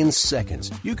job in seconds.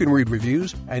 You can read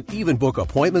reviews and even book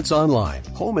appointments online.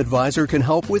 Home Advisor can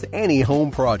help with any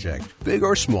home project, big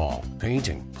or small,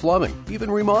 painting, plumbing, even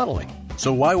remodeling.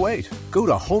 So why wait? Go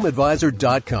to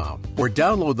HomeAdvisor.com or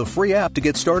download the free app to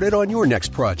get started on your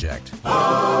next project.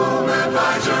 Home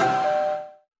Advisor.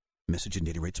 Message and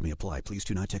data rates may apply. Please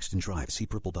do not text and drive. See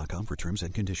purple.com for terms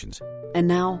and conditions. And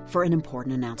now for an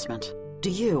important announcement. Do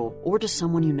you, or does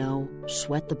someone you know,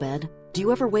 sweat the bed? Do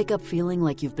you ever wake up feeling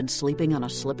like you've been sleeping on a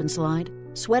slip and slide?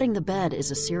 Sweating the bed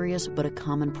is a serious but a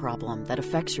common problem that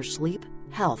affects your sleep,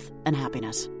 health, and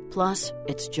happiness. Plus,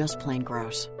 it's just plain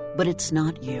gross. But it's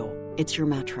not you. It's your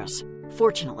mattress.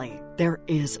 Fortunately, there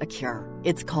is a cure.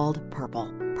 It's called Purple.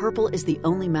 Purple is the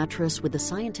only mattress with a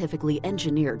scientifically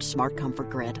engineered smart comfort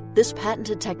grid. This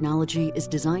patented technology is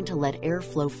designed to let air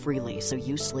flow freely so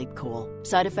you sleep cool.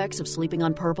 Side effects of sleeping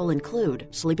on Purple include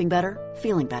sleeping better,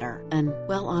 feeling better, and,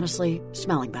 well, honestly,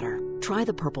 smelling better. Try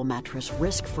the Purple mattress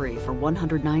risk-free for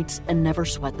 100 nights and never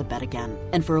sweat the bed again.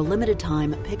 And for a limited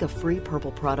time, pick a free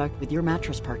Purple product with your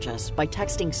mattress purchase by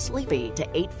texting SLEEPY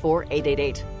to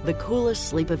 84888. The coolest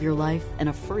sleep of your life and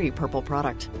a free Purple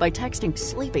product by texting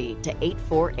SLEEPY to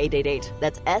 84888.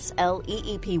 That's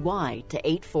SLEEPY to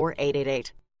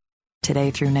 84888.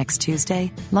 Today through next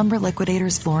Tuesday, Lumber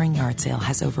Liquidators Flooring Yard Sale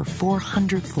has over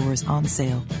 400 floors on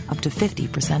sale, up to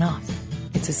 50% off.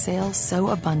 It's a sale so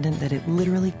abundant that it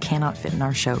literally cannot fit in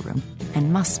our showroom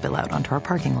and must spill out onto our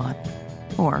parking lot.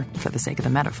 Or, for the sake of the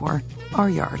metaphor, our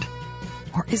yard.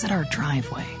 Or is it our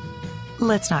driveway?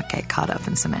 Let's not get caught up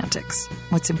in semantics.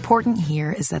 What's important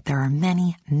here is that there are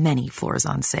many, many floors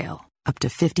on sale, up to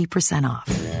 50% off.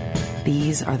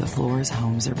 These are the floors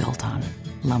homes are built on.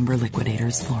 Lumber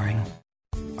Liquidators Flooring.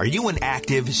 Are you an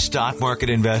active stock market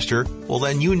investor? Well,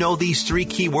 then you know these 3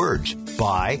 key words.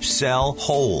 Buy, sell,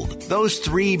 hold. Those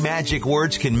 3 magic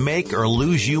words can make or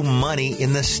lose you money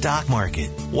in the stock market.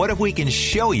 What if we can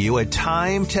show you a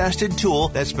time-tested tool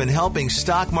that's been helping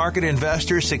stock market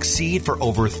investors succeed for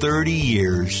over 30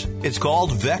 years? It's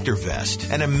called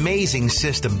VectorVest, an amazing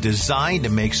system designed to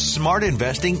make smart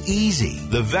investing easy.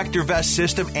 The VectorVest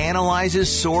system analyzes,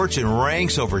 sorts, and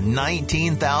ranks over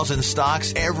 19,000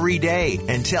 stocks every day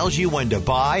and tells you when to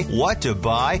buy, what to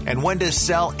buy, and when to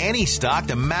sell any stock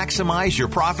to maximize your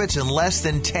profits in less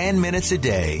than 10 minutes a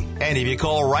day. And if you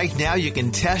call right now, you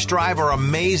can test drive our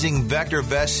amazing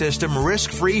VectorVest system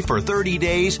risk-free for 30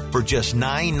 days for just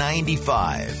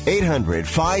 $9.95.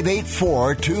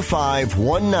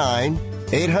 800-584-2519.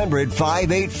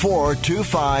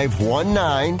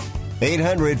 800-584-2519.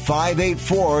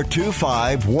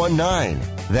 800-584-2519.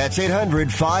 That's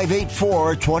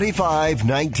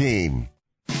 800-584-2519.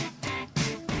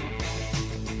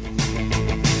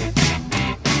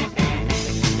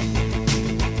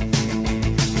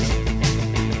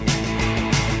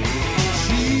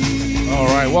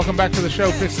 right, welcome back to the show.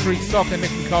 Fifth Street Soccer,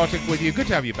 Nick and Kartik with you. Good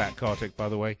to have you back, Kartik, by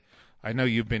the way. I know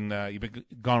you've been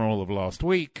gone all of last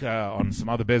week on some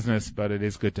other business, but it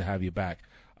is good to have you back.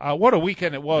 What a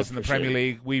weekend it was in the Premier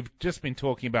League. We've just been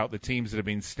talking about the teams that have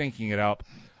been stinking it up.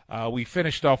 We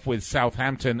finished off with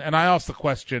Southampton, and I asked the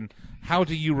question, how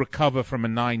do you recover from a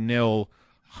 9-0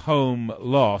 home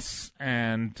loss?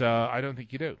 And I don't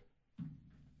think you do.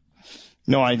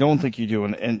 No, I don't think you do.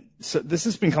 And so this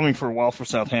has been coming for a while for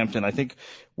Southampton. I think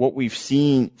what we've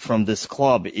seen from this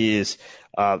club is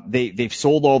they've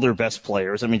sold all their best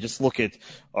players. I mean, just look at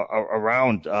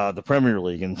around the Premier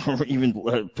League and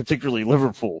even particularly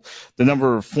Liverpool, the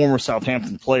number of former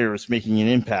Southampton players making an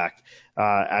impact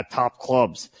at top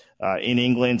clubs in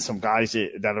England, some guys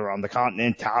that are on the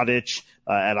continent, Tadic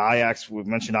at Ajax. We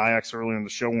mentioned Ajax earlier in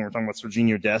the show when we were talking about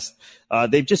Serginho Dest.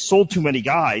 They've just sold too many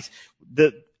guys.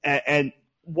 And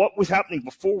what was happening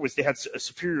before was they had a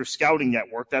superior scouting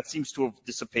network. That seems to have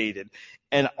dissipated.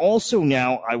 And also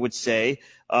now, I would say,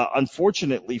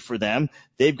 unfortunately for them,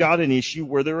 they've got an issue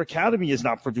where their academy is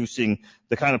not producing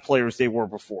the kind of players they were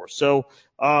before. So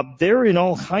they're in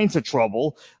all kinds of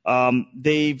trouble.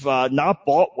 They've not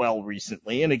bought well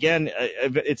recently. And again,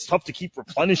 it's tough to keep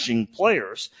replenishing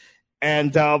players.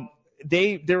 And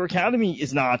their academy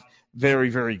is not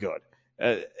very, very good.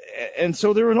 And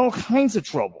so they're in all kinds of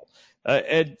trouble.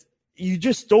 And you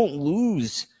just don't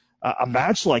lose a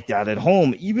match like that at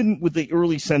home, even with the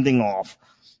early sending off,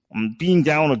 being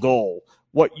down a goal.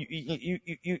 What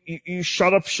you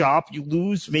shut up shop, you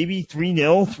lose maybe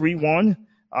 3-0, 3-1.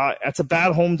 That's a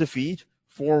bad home defeat,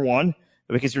 4-1,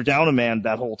 because you're down a man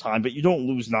that whole time, but you don't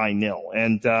lose 9-0.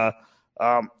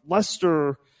 And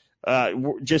Leicester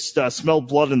just smelled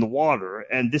blood in the water,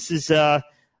 and this is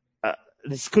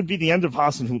this could be the end of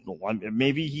Hasenhüttl.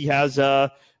 Maybe he has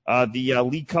the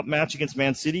League Cup match against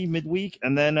Man City midweek,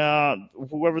 and then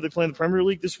whoever they play in the Premier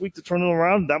League this week to turn it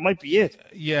around, that might be it.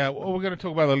 Yeah, well, we're going to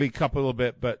talk about the League Cup a little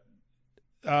bit, but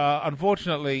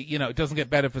unfortunately, it doesn't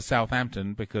get better for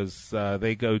Southampton because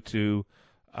they go to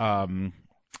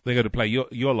play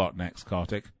your lot next,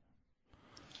 Kartik.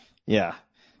 Yeah,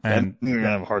 and you're going to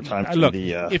have a hard time. Look,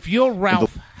 if you're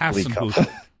Ralph Hasenhüttl,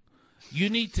 you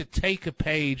need to take a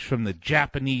page from the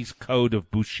Japanese code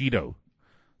of Bushido,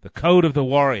 the code of the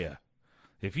warrior.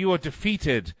 If you are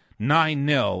defeated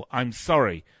 9-0, I'm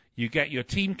sorry. You get your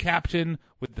team captain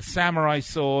with the samurai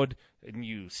sword, and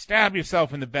you stab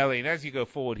yourself in the belly, and as you go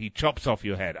forward, he chops off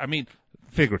your head. I mean,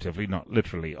 figuratively, not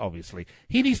literally, obviously.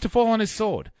 He needs to fall on his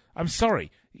sword. I'm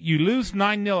sorry. You lose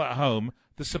 9-0 at home,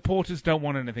 the supporters don't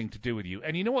want anything to do with you.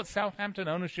 And you know what Southampton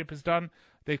ownership has done?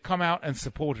 They've come out and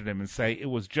supported him and say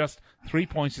it was just 3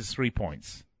 points is 3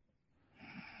 points.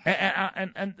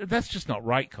 And that's just not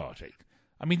right, Kartik.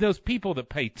 I mean, those people that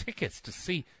pay tickets to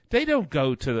see, they don't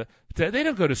go to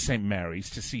St. Mary's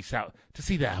to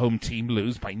see their home team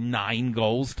lose by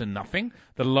 9-0,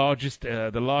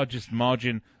 the largest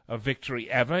margin of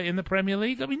victory ever in the Premier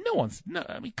League. I mean,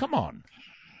 come on.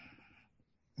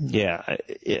 Yeah,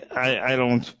 I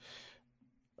don't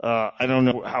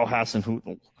know how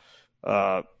Hasenhüttl.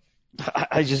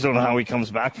 I just don't know how he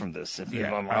comes back from this. If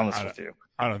I'm honest with you.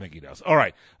 I don't think he does. All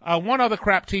right. One other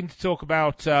crap team to talk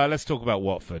about. Let's talk about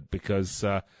Watford because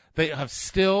they have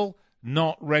still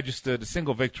not registered a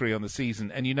single victory on the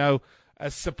season. And,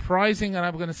 as surprising, and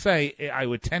I'm going to say,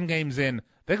 with 10 games in,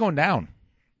 they're going down.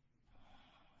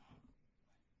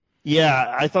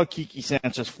 Yeah, I thought Kiki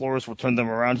Sanchez-Flores would turn them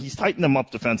around. He's tightened them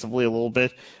up defensively a little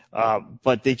bit,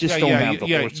 but they just don't have the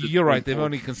horses. You're right. They've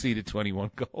only conceded 21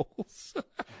 goals.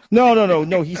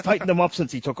 No. He's tightened them up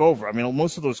since he took over. I mean,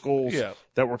 most of those goals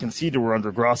that were conceded were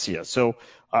under Gracia. So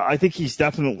I think he's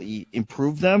definitely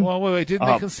improved them. Well, wait. Didn't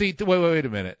they concede? Wait a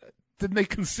minute. Didn't they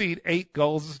concede 8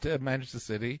 goals to Manchester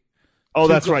City? Oh,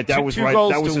 that's right. That was right.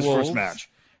 That was his Wolves. First match.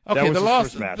 Okay,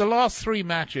 the last 3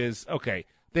 matches. Okay.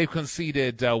 They've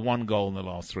conceded 1 goal in the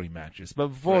last 3 matches. But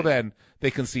before then, they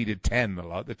conceded 10,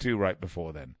 the 2 right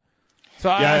before then. So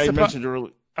I mentioned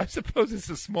earlier. I suppose it's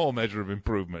a small measure of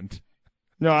improvement.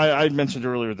 No, I mentioned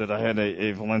earlier that I had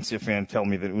a Valencia fan tell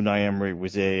me that Unai Emery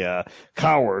was a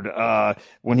coward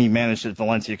when he managed at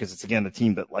Valencia because it's, again, a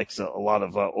team that likes a lot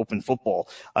of open football.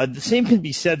 The same can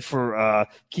be said for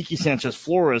Kiki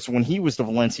Sanchez-Flores. When he was the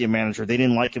Valencia manager, they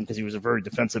didn't like him because he was a very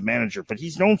defensive manager. But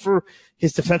he's known for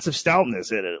his defensive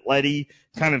stoutness at Atleti,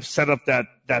 kind of set up that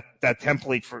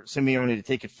template for Simeone to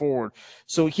take it forward.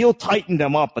 So he'll tighten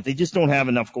them up, but they just don't have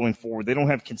enough going forward. They don't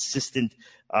have consistent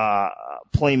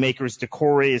playmakers.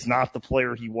 Decore is not the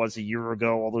player he was a year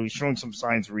ago, although he's showing some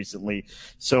signs recently.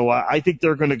 So I think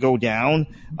they're going to go down,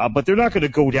 but they're not going to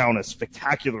go down as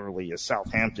spectacularly as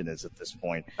Southampton is at this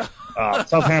point.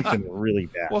 Southampton were really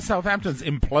bad. Well, Southampton's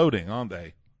imploding, aren't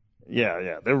they?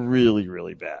 Yeah, they're really,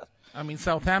 really bad. I mean,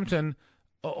 Southampton,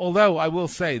 although I will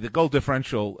say the goal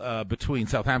differential between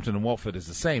Southampton and Watford is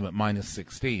the same at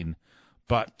 -16,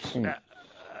 but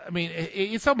I mean,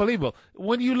 it's unbelievable.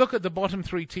 When you look at the bottom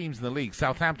three teams in the league,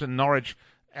 Southampton, Norwich,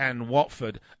 and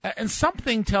Watford, and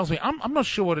something tells me, I'm not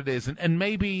sure what it is, and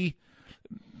maybe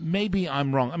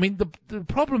I'm wrong. I mean, the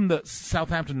problem that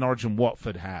Southampton, Norwich, and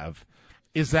Watford have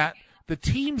is that the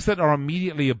teams that are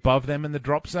immediately above them in the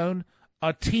drop zone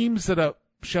are teams that are,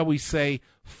 shall we say,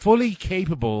 fully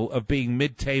capable of being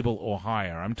mid-table or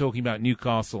higher. I'm talking about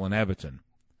Newcastle and Everton.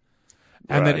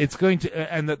 And that it's going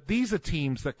to, and that these are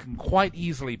teams that can quite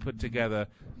easily put together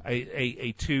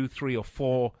a 2, 3, or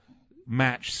 4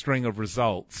 match string of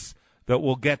results that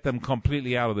will get them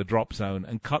completely out of the drop zone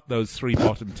and cut those 3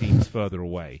 bottom teams further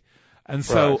away. And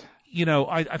so,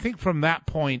 I think from that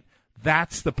point,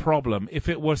 that's the problem. If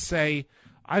it was, say,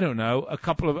 I don't know, a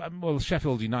couple of,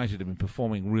 Sheffield United have been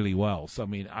performing really well. So, I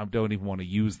mean, I don't even want to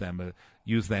use their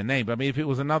name. But I mean, if it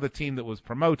was another team that was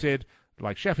promoted,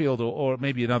 like Sheffield, or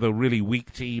maybe another really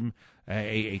weak team,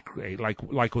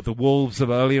 like with the Wolves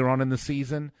of earlier on in the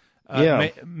season,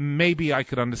 maybe I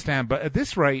could understand. But at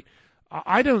this rate,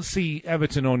 I don't see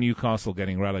Everton or Newcastle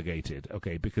getting relegated.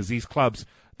 Okay, because these clubs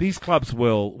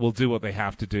will do what they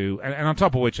have to do, and on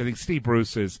top of which, I think Steve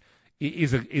Bruce is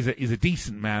a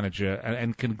decent manager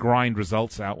and can grind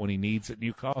results out when he needs at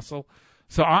Newcastle.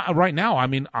 So right now, I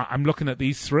mean, I'm looking at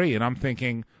these 3 and I'm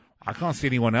thinking, I can't see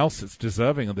anyone else that's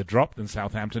deserving of the drop than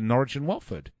Southampton, Norwich, and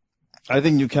Watford. I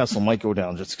think Newcastle might go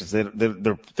down just because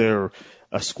their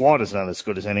squad is not as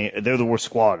good as any. They're the worst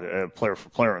squad, player for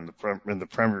player in the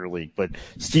Premier League. But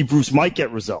Steve Bruce might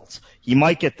get results. He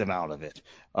might get them out of it.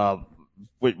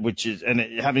 Which is, and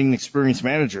having an experienced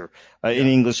manager in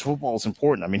English football is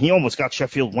important. I mean, he almost got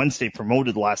Sheffield Wednesday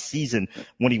promoted last season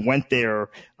when he went there.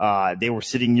 They were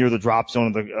sitting near the drop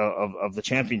zone of the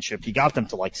championship. He got them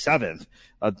to like 7th,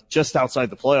 just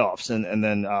outside the playoffs, and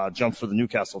then jumped for the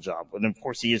Newcastle job. And of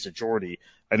course, he is a Geordie.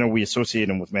 I know we associate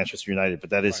him with Manchester United,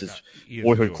 but that is his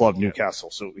boyhood club,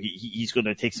 Newcastle. So he's going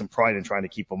to take some pride in trying to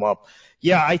keep them up.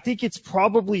 Yeah, I think it's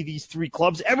probably these 3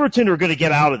 clubs. Everton are going to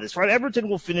get out of this, right? Everton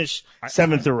will finish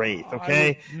 7th or 8th,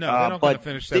 okay? No, they're not going to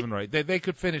finish 7th or 8th. They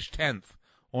could finish 10th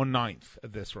or 9th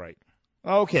at this rate.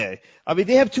 Okay. I mean,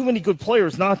 they have too many good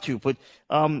players not to, but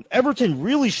Everton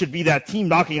really should be that team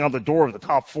knocking on the door of the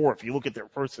top 4 if you look at their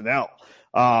personnel.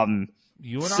 You and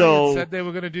I had said they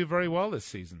were going to do very well this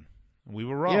season. We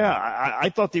were wrong. Yeah, I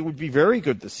thought they would be very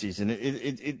good this season.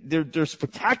 They're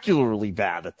spectacularly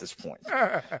bad at this point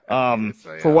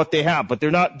for what they have, but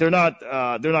they're not going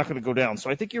to go down.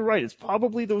 So I think you're right. It's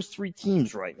probably those 3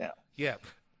 teams right now. Yeah,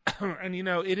 and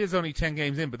it is only 10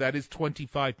 games in, but that is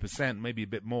 25%, maybe a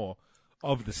bit more,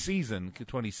 of the season.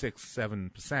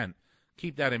 26.7%.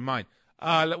 Keep that in mind.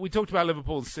 We talked about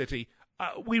Liverpool and City.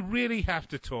 We really have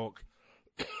to talk,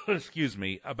 excuse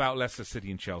me, about Leicester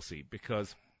City and Chelsea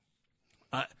because.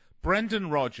 Brendan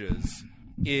Rodgers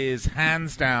is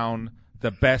hands down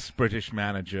the best British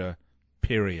manager,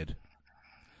 period.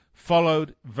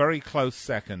 Followed very close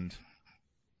second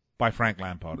by Frank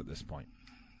Lampard at this point.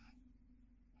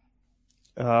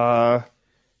 I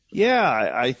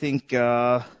think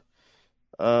I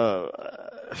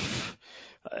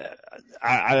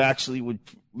actually would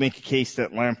make a case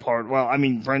that Lampard. Well, I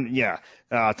mean, Brendan,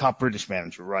 top British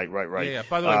manager, right. Yeah.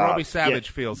 By the way, Robbie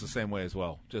Savage feels the same way as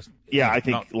well. I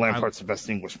think Lampard's the best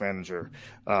English manager.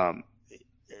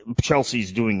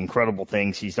 Chelsea's doing incredible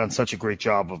things. He's done such a great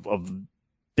job of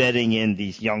bedding in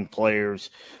these young players.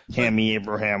 Tammy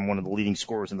Abraham, one of the leading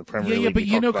scorers in the Premier League.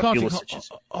 Yeah, but Carty,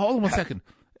 hold on one second.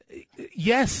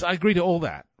 Yes, I agree to all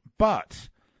that, but.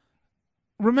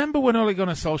 Remember when Ole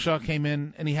Gunnar Solskjaer came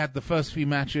in and he had the first few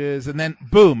matches and then,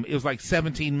 boom, it was like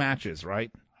 17 matches,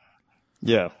 right?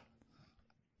 Yeah.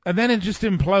 And then it just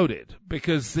imploded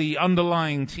because the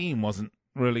underlying team wasn't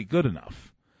really good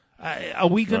enough. Are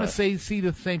we going to see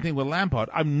the same thing with Lampard?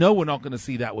 I know we're not going to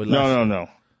see that with Leicester. No.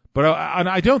 But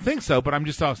I don't think so, but I'm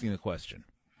just asking the question.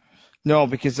 No,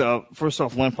 because first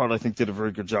off, Lampard, I think, did a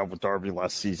very good job with Derby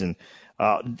last season.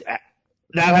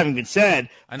 That having been said,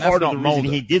 part of the reason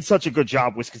he did such a good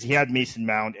job was because he had Mason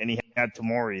Mount and he had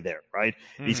Tomori there, right?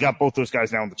 Mm-hmm. He's got both those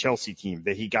guys now on the Chelsea team.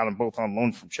 He got them both on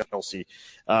loan from Chelsea.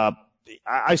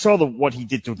 I saw what he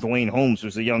did to Dwayne Holmes,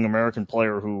 who's a young American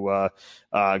player who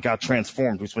got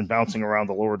transformed, who's been bouncing around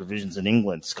the lower divisions in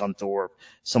England, Scunthorpe,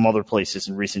 some other places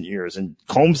in recent years. And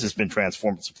Holmes has been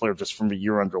transformed as a player just from a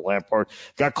year under Lampard.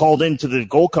 Got called into the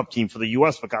Gold Cup team for the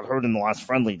U.S., but got hurt in the last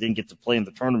friendly. Didn't get to play in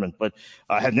the tournament, but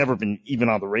had never been even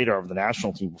on the radar of the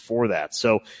national team before that.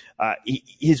 So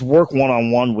his work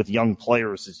one-on-one with young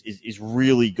players is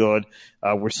really good.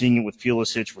 We're seeing it with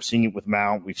Pulisic. We're seeing it with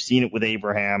Mount. We've seen it with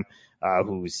Abraham.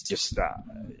 Who's just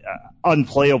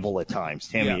unplayable at times.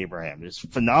 Tammy Abraham is a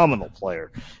phenomenal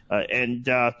player. And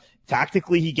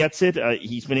tactically, he gets it.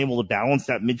 He's been able to balance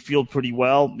that midfield pretty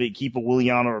well. They keep a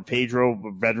Willian or a Pedro,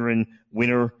 a veteran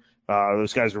winner.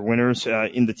 Those guys are winners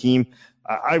in the team.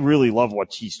 I really love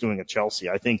what he's doing at Chelsea.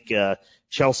 I think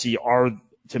Chelsea are,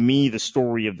 to me, the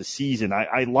story of the season.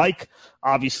 I like,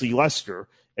 obviously, Leicester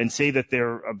and say that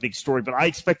they're a big story, but I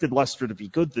expected Leicester to be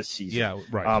good this season. Yeah,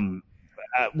 right.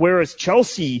 Whereas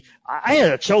Chelsea, I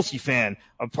had a Chelsea fan,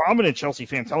 a prominent Chelsea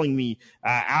fan, telling me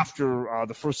after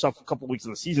the first couple of weeks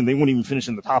of the season, they wouldn't even finish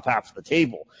in the top half of the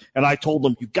table. And I told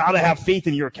them, you got to have faith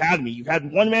in your academy. You've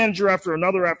had one manager after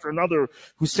another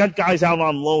who sent guys out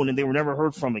on loan, and they were never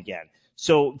heard from again.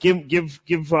 So give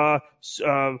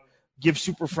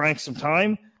Super Frank some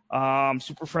time,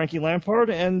 Super Frankie Lampard,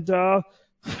 and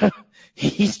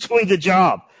he's doing the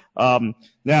job.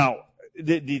 Now,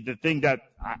 the thing that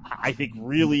I think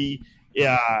really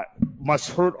must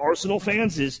hurt Arsenal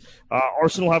fans is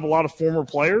Arsenal have a lot of former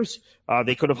players.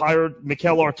 They could have hired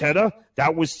Mikel Arteta.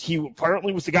 He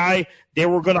apparently was the guy they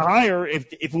were going to hire if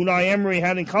Unai Emery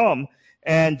hadn't come.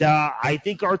 And I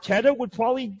think Arteta would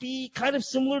probably be kind of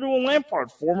similar to a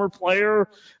Lampard, former player,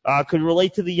 could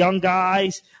relate to the young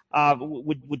guys,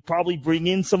 would probably bring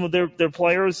in some of their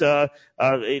players. A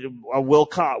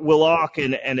Willock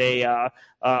and a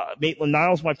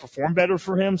Maitland-Niles might perform better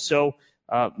for him. So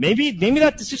maybe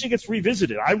that decision gets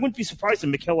revisited. I wouldn't be surprised if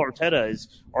Mikel Arteta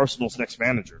is Arsenal's next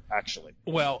manager, actually.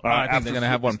 Well, I think they're going to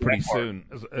have one pretty soon,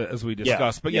 as we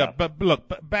discussed. But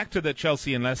look, back to the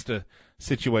Chelsea and Leicester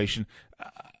situation.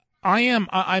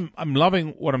 I'm loving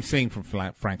what I'm seeing from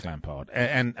Frank Lampard,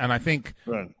 and I think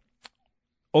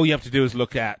all you have to do is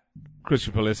look at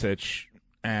Christian Pulisic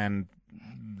and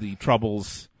the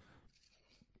troubles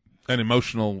and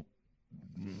emotional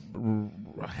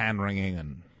hand-wringing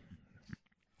and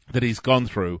that he's gone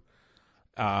through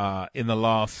in the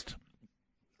last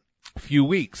few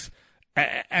weeks,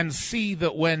 and see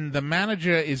that when the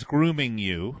manager is grooming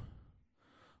you,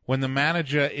 when the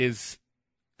manager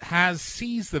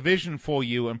sees the vision for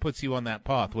you and puts you on that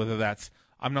path, whether that's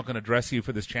I'm not going to dress you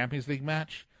for this Champions League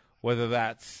match, whether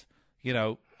that's I'm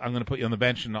going to put you on the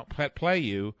bench and not play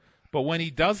you, but when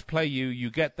he does play you, you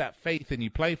get that faith and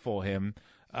you play for him.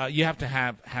 You have to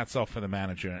have hats off for the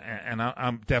manager, and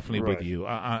I'm definitely with you.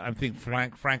 I think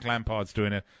Frank Lampard's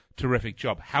doing a terrific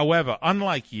job. However,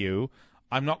 unlike you,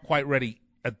 I'm not quite ready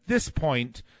at this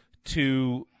point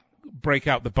to break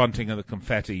out the bunting and the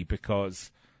confetti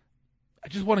because I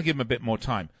just want to give him a bit more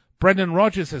time. Brendan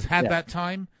Rodgers has had that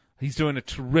time. He's doing a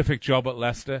terrific job at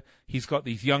Leicester. He's got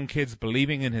these young kids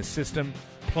believing in his system,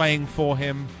 playing for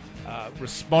him,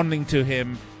 responding to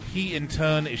him. He, in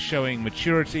turn, is showing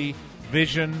maturity,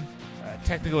 vision,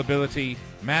 technical ability,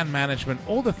 man management,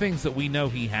 all the things that we know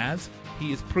he has.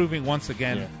 He is proving once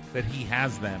again that he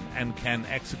has them and can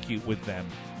execute with them.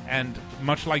 And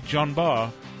much like John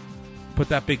Barr put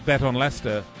that big bet on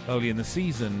Leicester early in the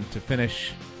season to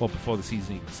finish, well, before the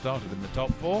season even started, in the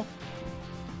top four,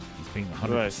 he's being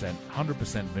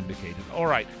 100% vindicated. All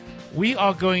right, we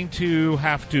are going to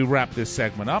have to wrap this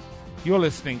segment up. You're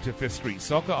listening to Fifth Street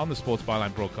Soccer on the Sports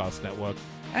Byline Broadcast Network.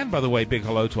 And, by the way, big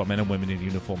hello to our men and women in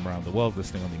uniform around the world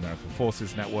listening on the American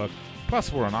Forces Network.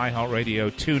 Plus, we're on iHeartRadio,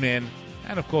 TuneIn,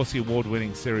 and, of course, the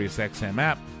award-winning SiriusXM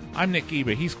app. I'm Nick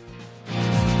Eber. He's...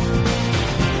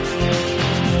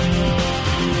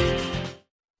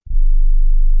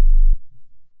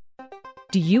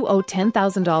 Do you owe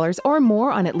 $10,000 or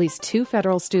more on at least 2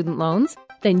 federal student loans?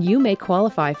 Then you may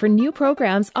qualify for new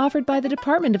programs offered by the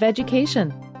Department of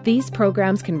Education. These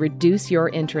programs can reduce your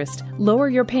interest, lower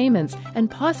your payments,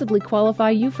 and possibly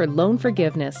qualify you for loan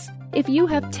forgiveness. If you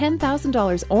have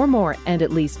 $10,000 or more and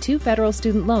at least 2 federal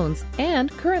student loans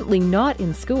and currently not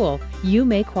in school, you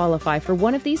may qualify for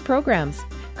one of these programs.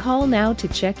 Call now to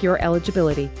check your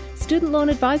eligibility. Student loan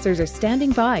advisors are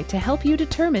standing by to help you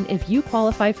determine if you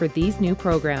qualify for these new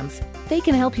programs. They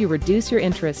can help you reduce your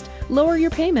interest, lower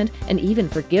your payment, and even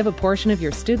forgive a portion of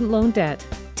your student loan debt.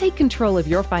 Take control of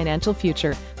your financial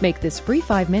future. Make this free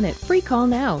 5-minute free call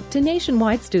now to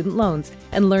Nationwide Student Loans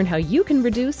and learn how you can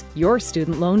reduce your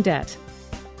student loan debt.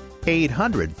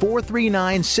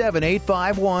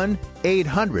 800-439-7851.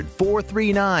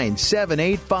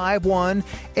 800-439-7851.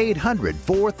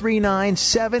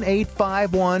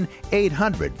 800-439-7851.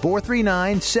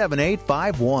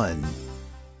 800-439-7851.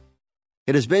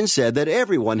 It has been said that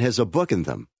everyone has a book in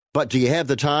them. But do you have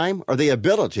the time or the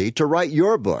ability to write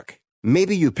your book?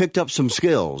 Maybe you picked up some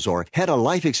skills or had a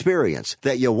life experience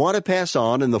that you want to pass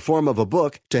on in the form of a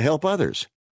book to help others.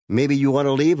 Maybe you want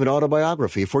to leave an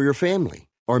autobiography for your family.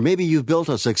 Or maybe you've built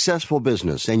a successful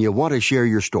business and you want to share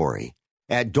your story.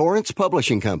 At Dorrance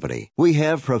Publishing Company, we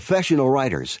have professional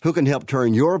writers who can help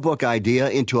turn your book idea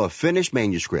into a finished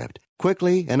manuscript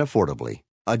quickly and affordably.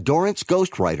 A Dorrance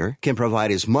ghostwriter can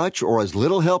provide as much or as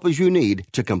little help as you need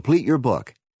to complete your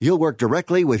book. You'll work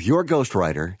directly with your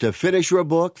ghostwriter to finish your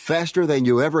book faster than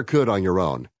you ever could on your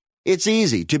own. It's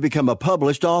easy to become a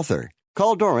published author.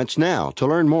 Call Dorrance now to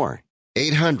learn more.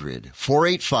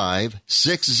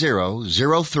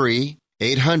 800-485-6003.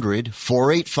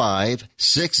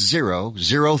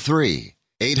 800-485-6003.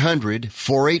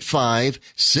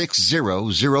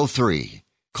 800-485-6003.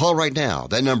 Call right now.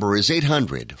 That number is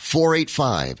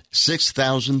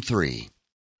 800-485-6003.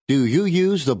 Do you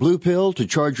use the blue pill to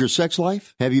charge your sex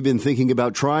life? Have you been thinking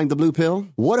about trying the blue pill?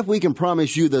 What if we can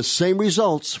promise you the same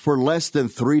results for less than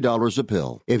 $3 a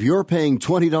pill? If you're paying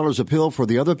 $20 a pill for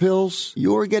the other pills,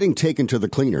 you're getting taken to the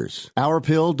cleaners. Our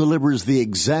pill delivers the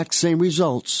exact same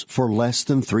results for less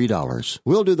than $3.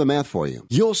 We'll do the math for you.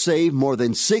 You'll save more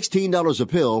than $16 a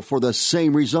pill for the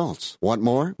same results. Want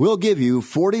more? We'll give you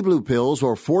 40 blue pills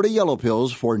or 40 yellow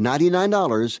pills for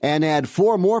 $99 and add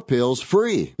 4 more pills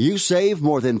free. You save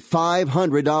more than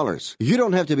 $500. You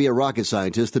don't have to be a rocket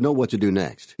scientist to know what to do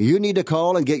next. You need to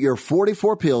call and get your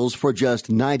 44 pills for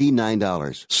just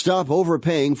 $99. Stop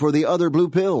overpaying for the other blue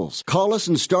pills. Call us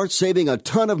and start saving a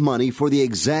ton of money for the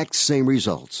exact same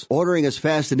results. Ordering is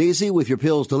fast and easy with your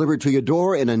pills delivered to your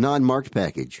door in a non-marked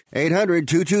package.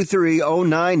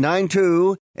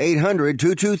 800-223-0992.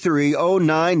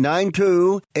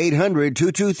 800-223-0992.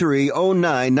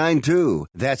 800-223-0992.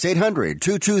 That's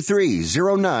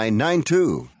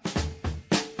 800-223-0992.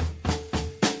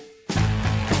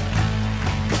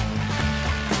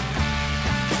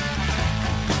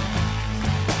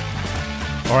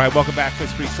 All right, welcome back to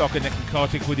Street Soccer. Nick and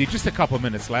Kartik with you. Just a couple of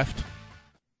minutes left.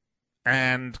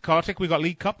 And Kartik, we got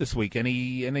League Cup this week.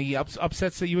 Any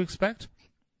upsets that you expect?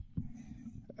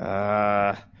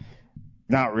 Not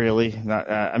really.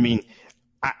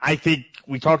 I think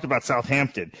we talked about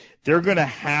Southampton. They're going to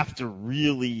have to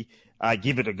really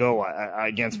give it a go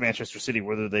against Manchester City,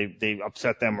 whether they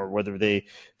upset them or whether they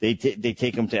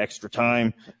take them to extra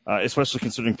time, especially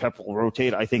considering Pep will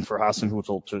rotate. I think for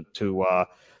Hasenhüttl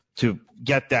to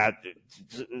get that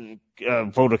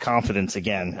vote of confidence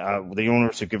again, the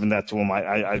owners have given that to him.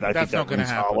 I think that rings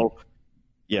hollow.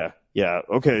 Yeah.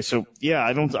 Okay. So yeah,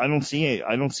 I don't see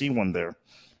one there.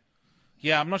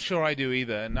 Yeah, I'm not sure I do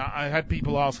either. And I had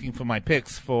people asking for my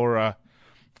picks for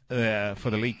the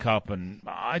League Cup, and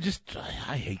I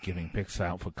hate giving picks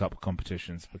out for cup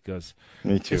competitions because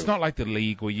it's not like the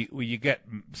league where you get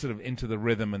sort of into the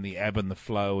rhythm and the ebb and the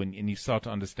flow, and you start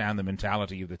to understand the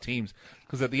mentality of the teams.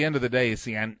 Because at the end of the day, it's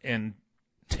the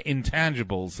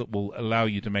intangibles that will allow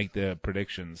you to make the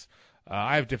predictions.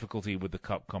 I have difficulty with the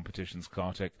cup competitions,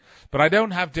 Kartik, but I don't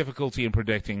have difficulty in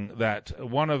predicting that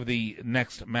one of the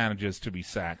next managers to be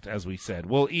sacked, as we said,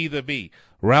 will either be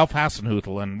Ralph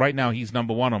Hasenhüttl, and right now he's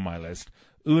number 1 on my list,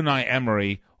 Unai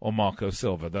Emery, or Marco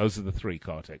Silva. Those are the 3,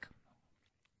 Kartik.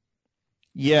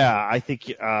 Yeah, I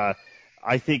think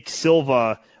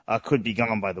Silva could be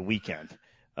gone by the weekend.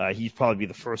 He'd probably be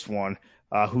the first one.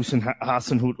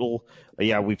 Hasenhüttl,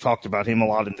 yeah, we've talked about him a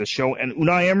lot in this show. And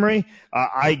Unai Emery,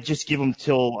 I just give him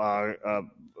till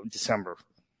December.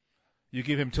 You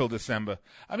give him till December.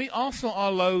 I mean, Arsenal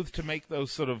are loath to make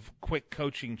those sort of quick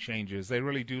coaching changes. They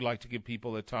really do like to give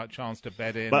people a chance to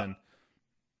bed in and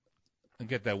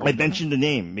get their win. I mentioned the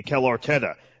name, Mikel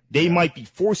Arteta. They might be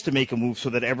forced to make a move so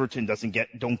that Everton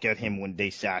don't get him when they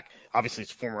sack. Obviously,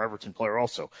 it's a former Everton player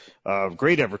also.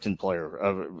 Great Everton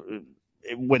player.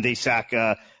 When they sack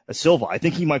Silva. I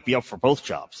think he might be up for both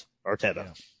jobs, Arteta.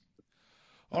 Yeah.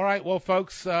 All right, well,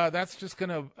 folks, that's just going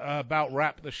to about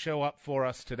wrap the show up for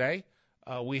us today.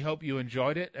 We hope you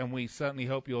enjoyed it, and we certainly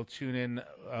hope you'll tune in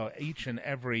each and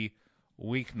every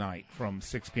weeknight from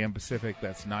 6 p.m. Pacific,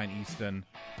 that's 9 Eastern,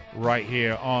 right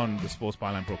here on the Sports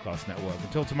Byline Broadcast Network.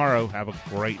 Until tomorrow, have a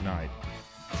great night.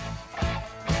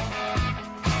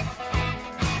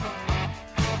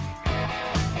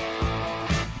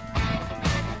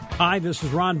 Hi, this is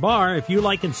Ron Barr. If you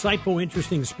like insightful,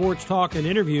 interesting sports talk and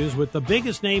interviews with the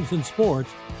biggest names in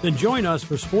sports, then join us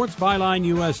for Sports Byline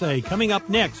USA, coming up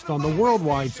next on the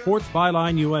worldwide Sports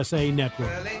Byline USA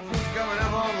Network.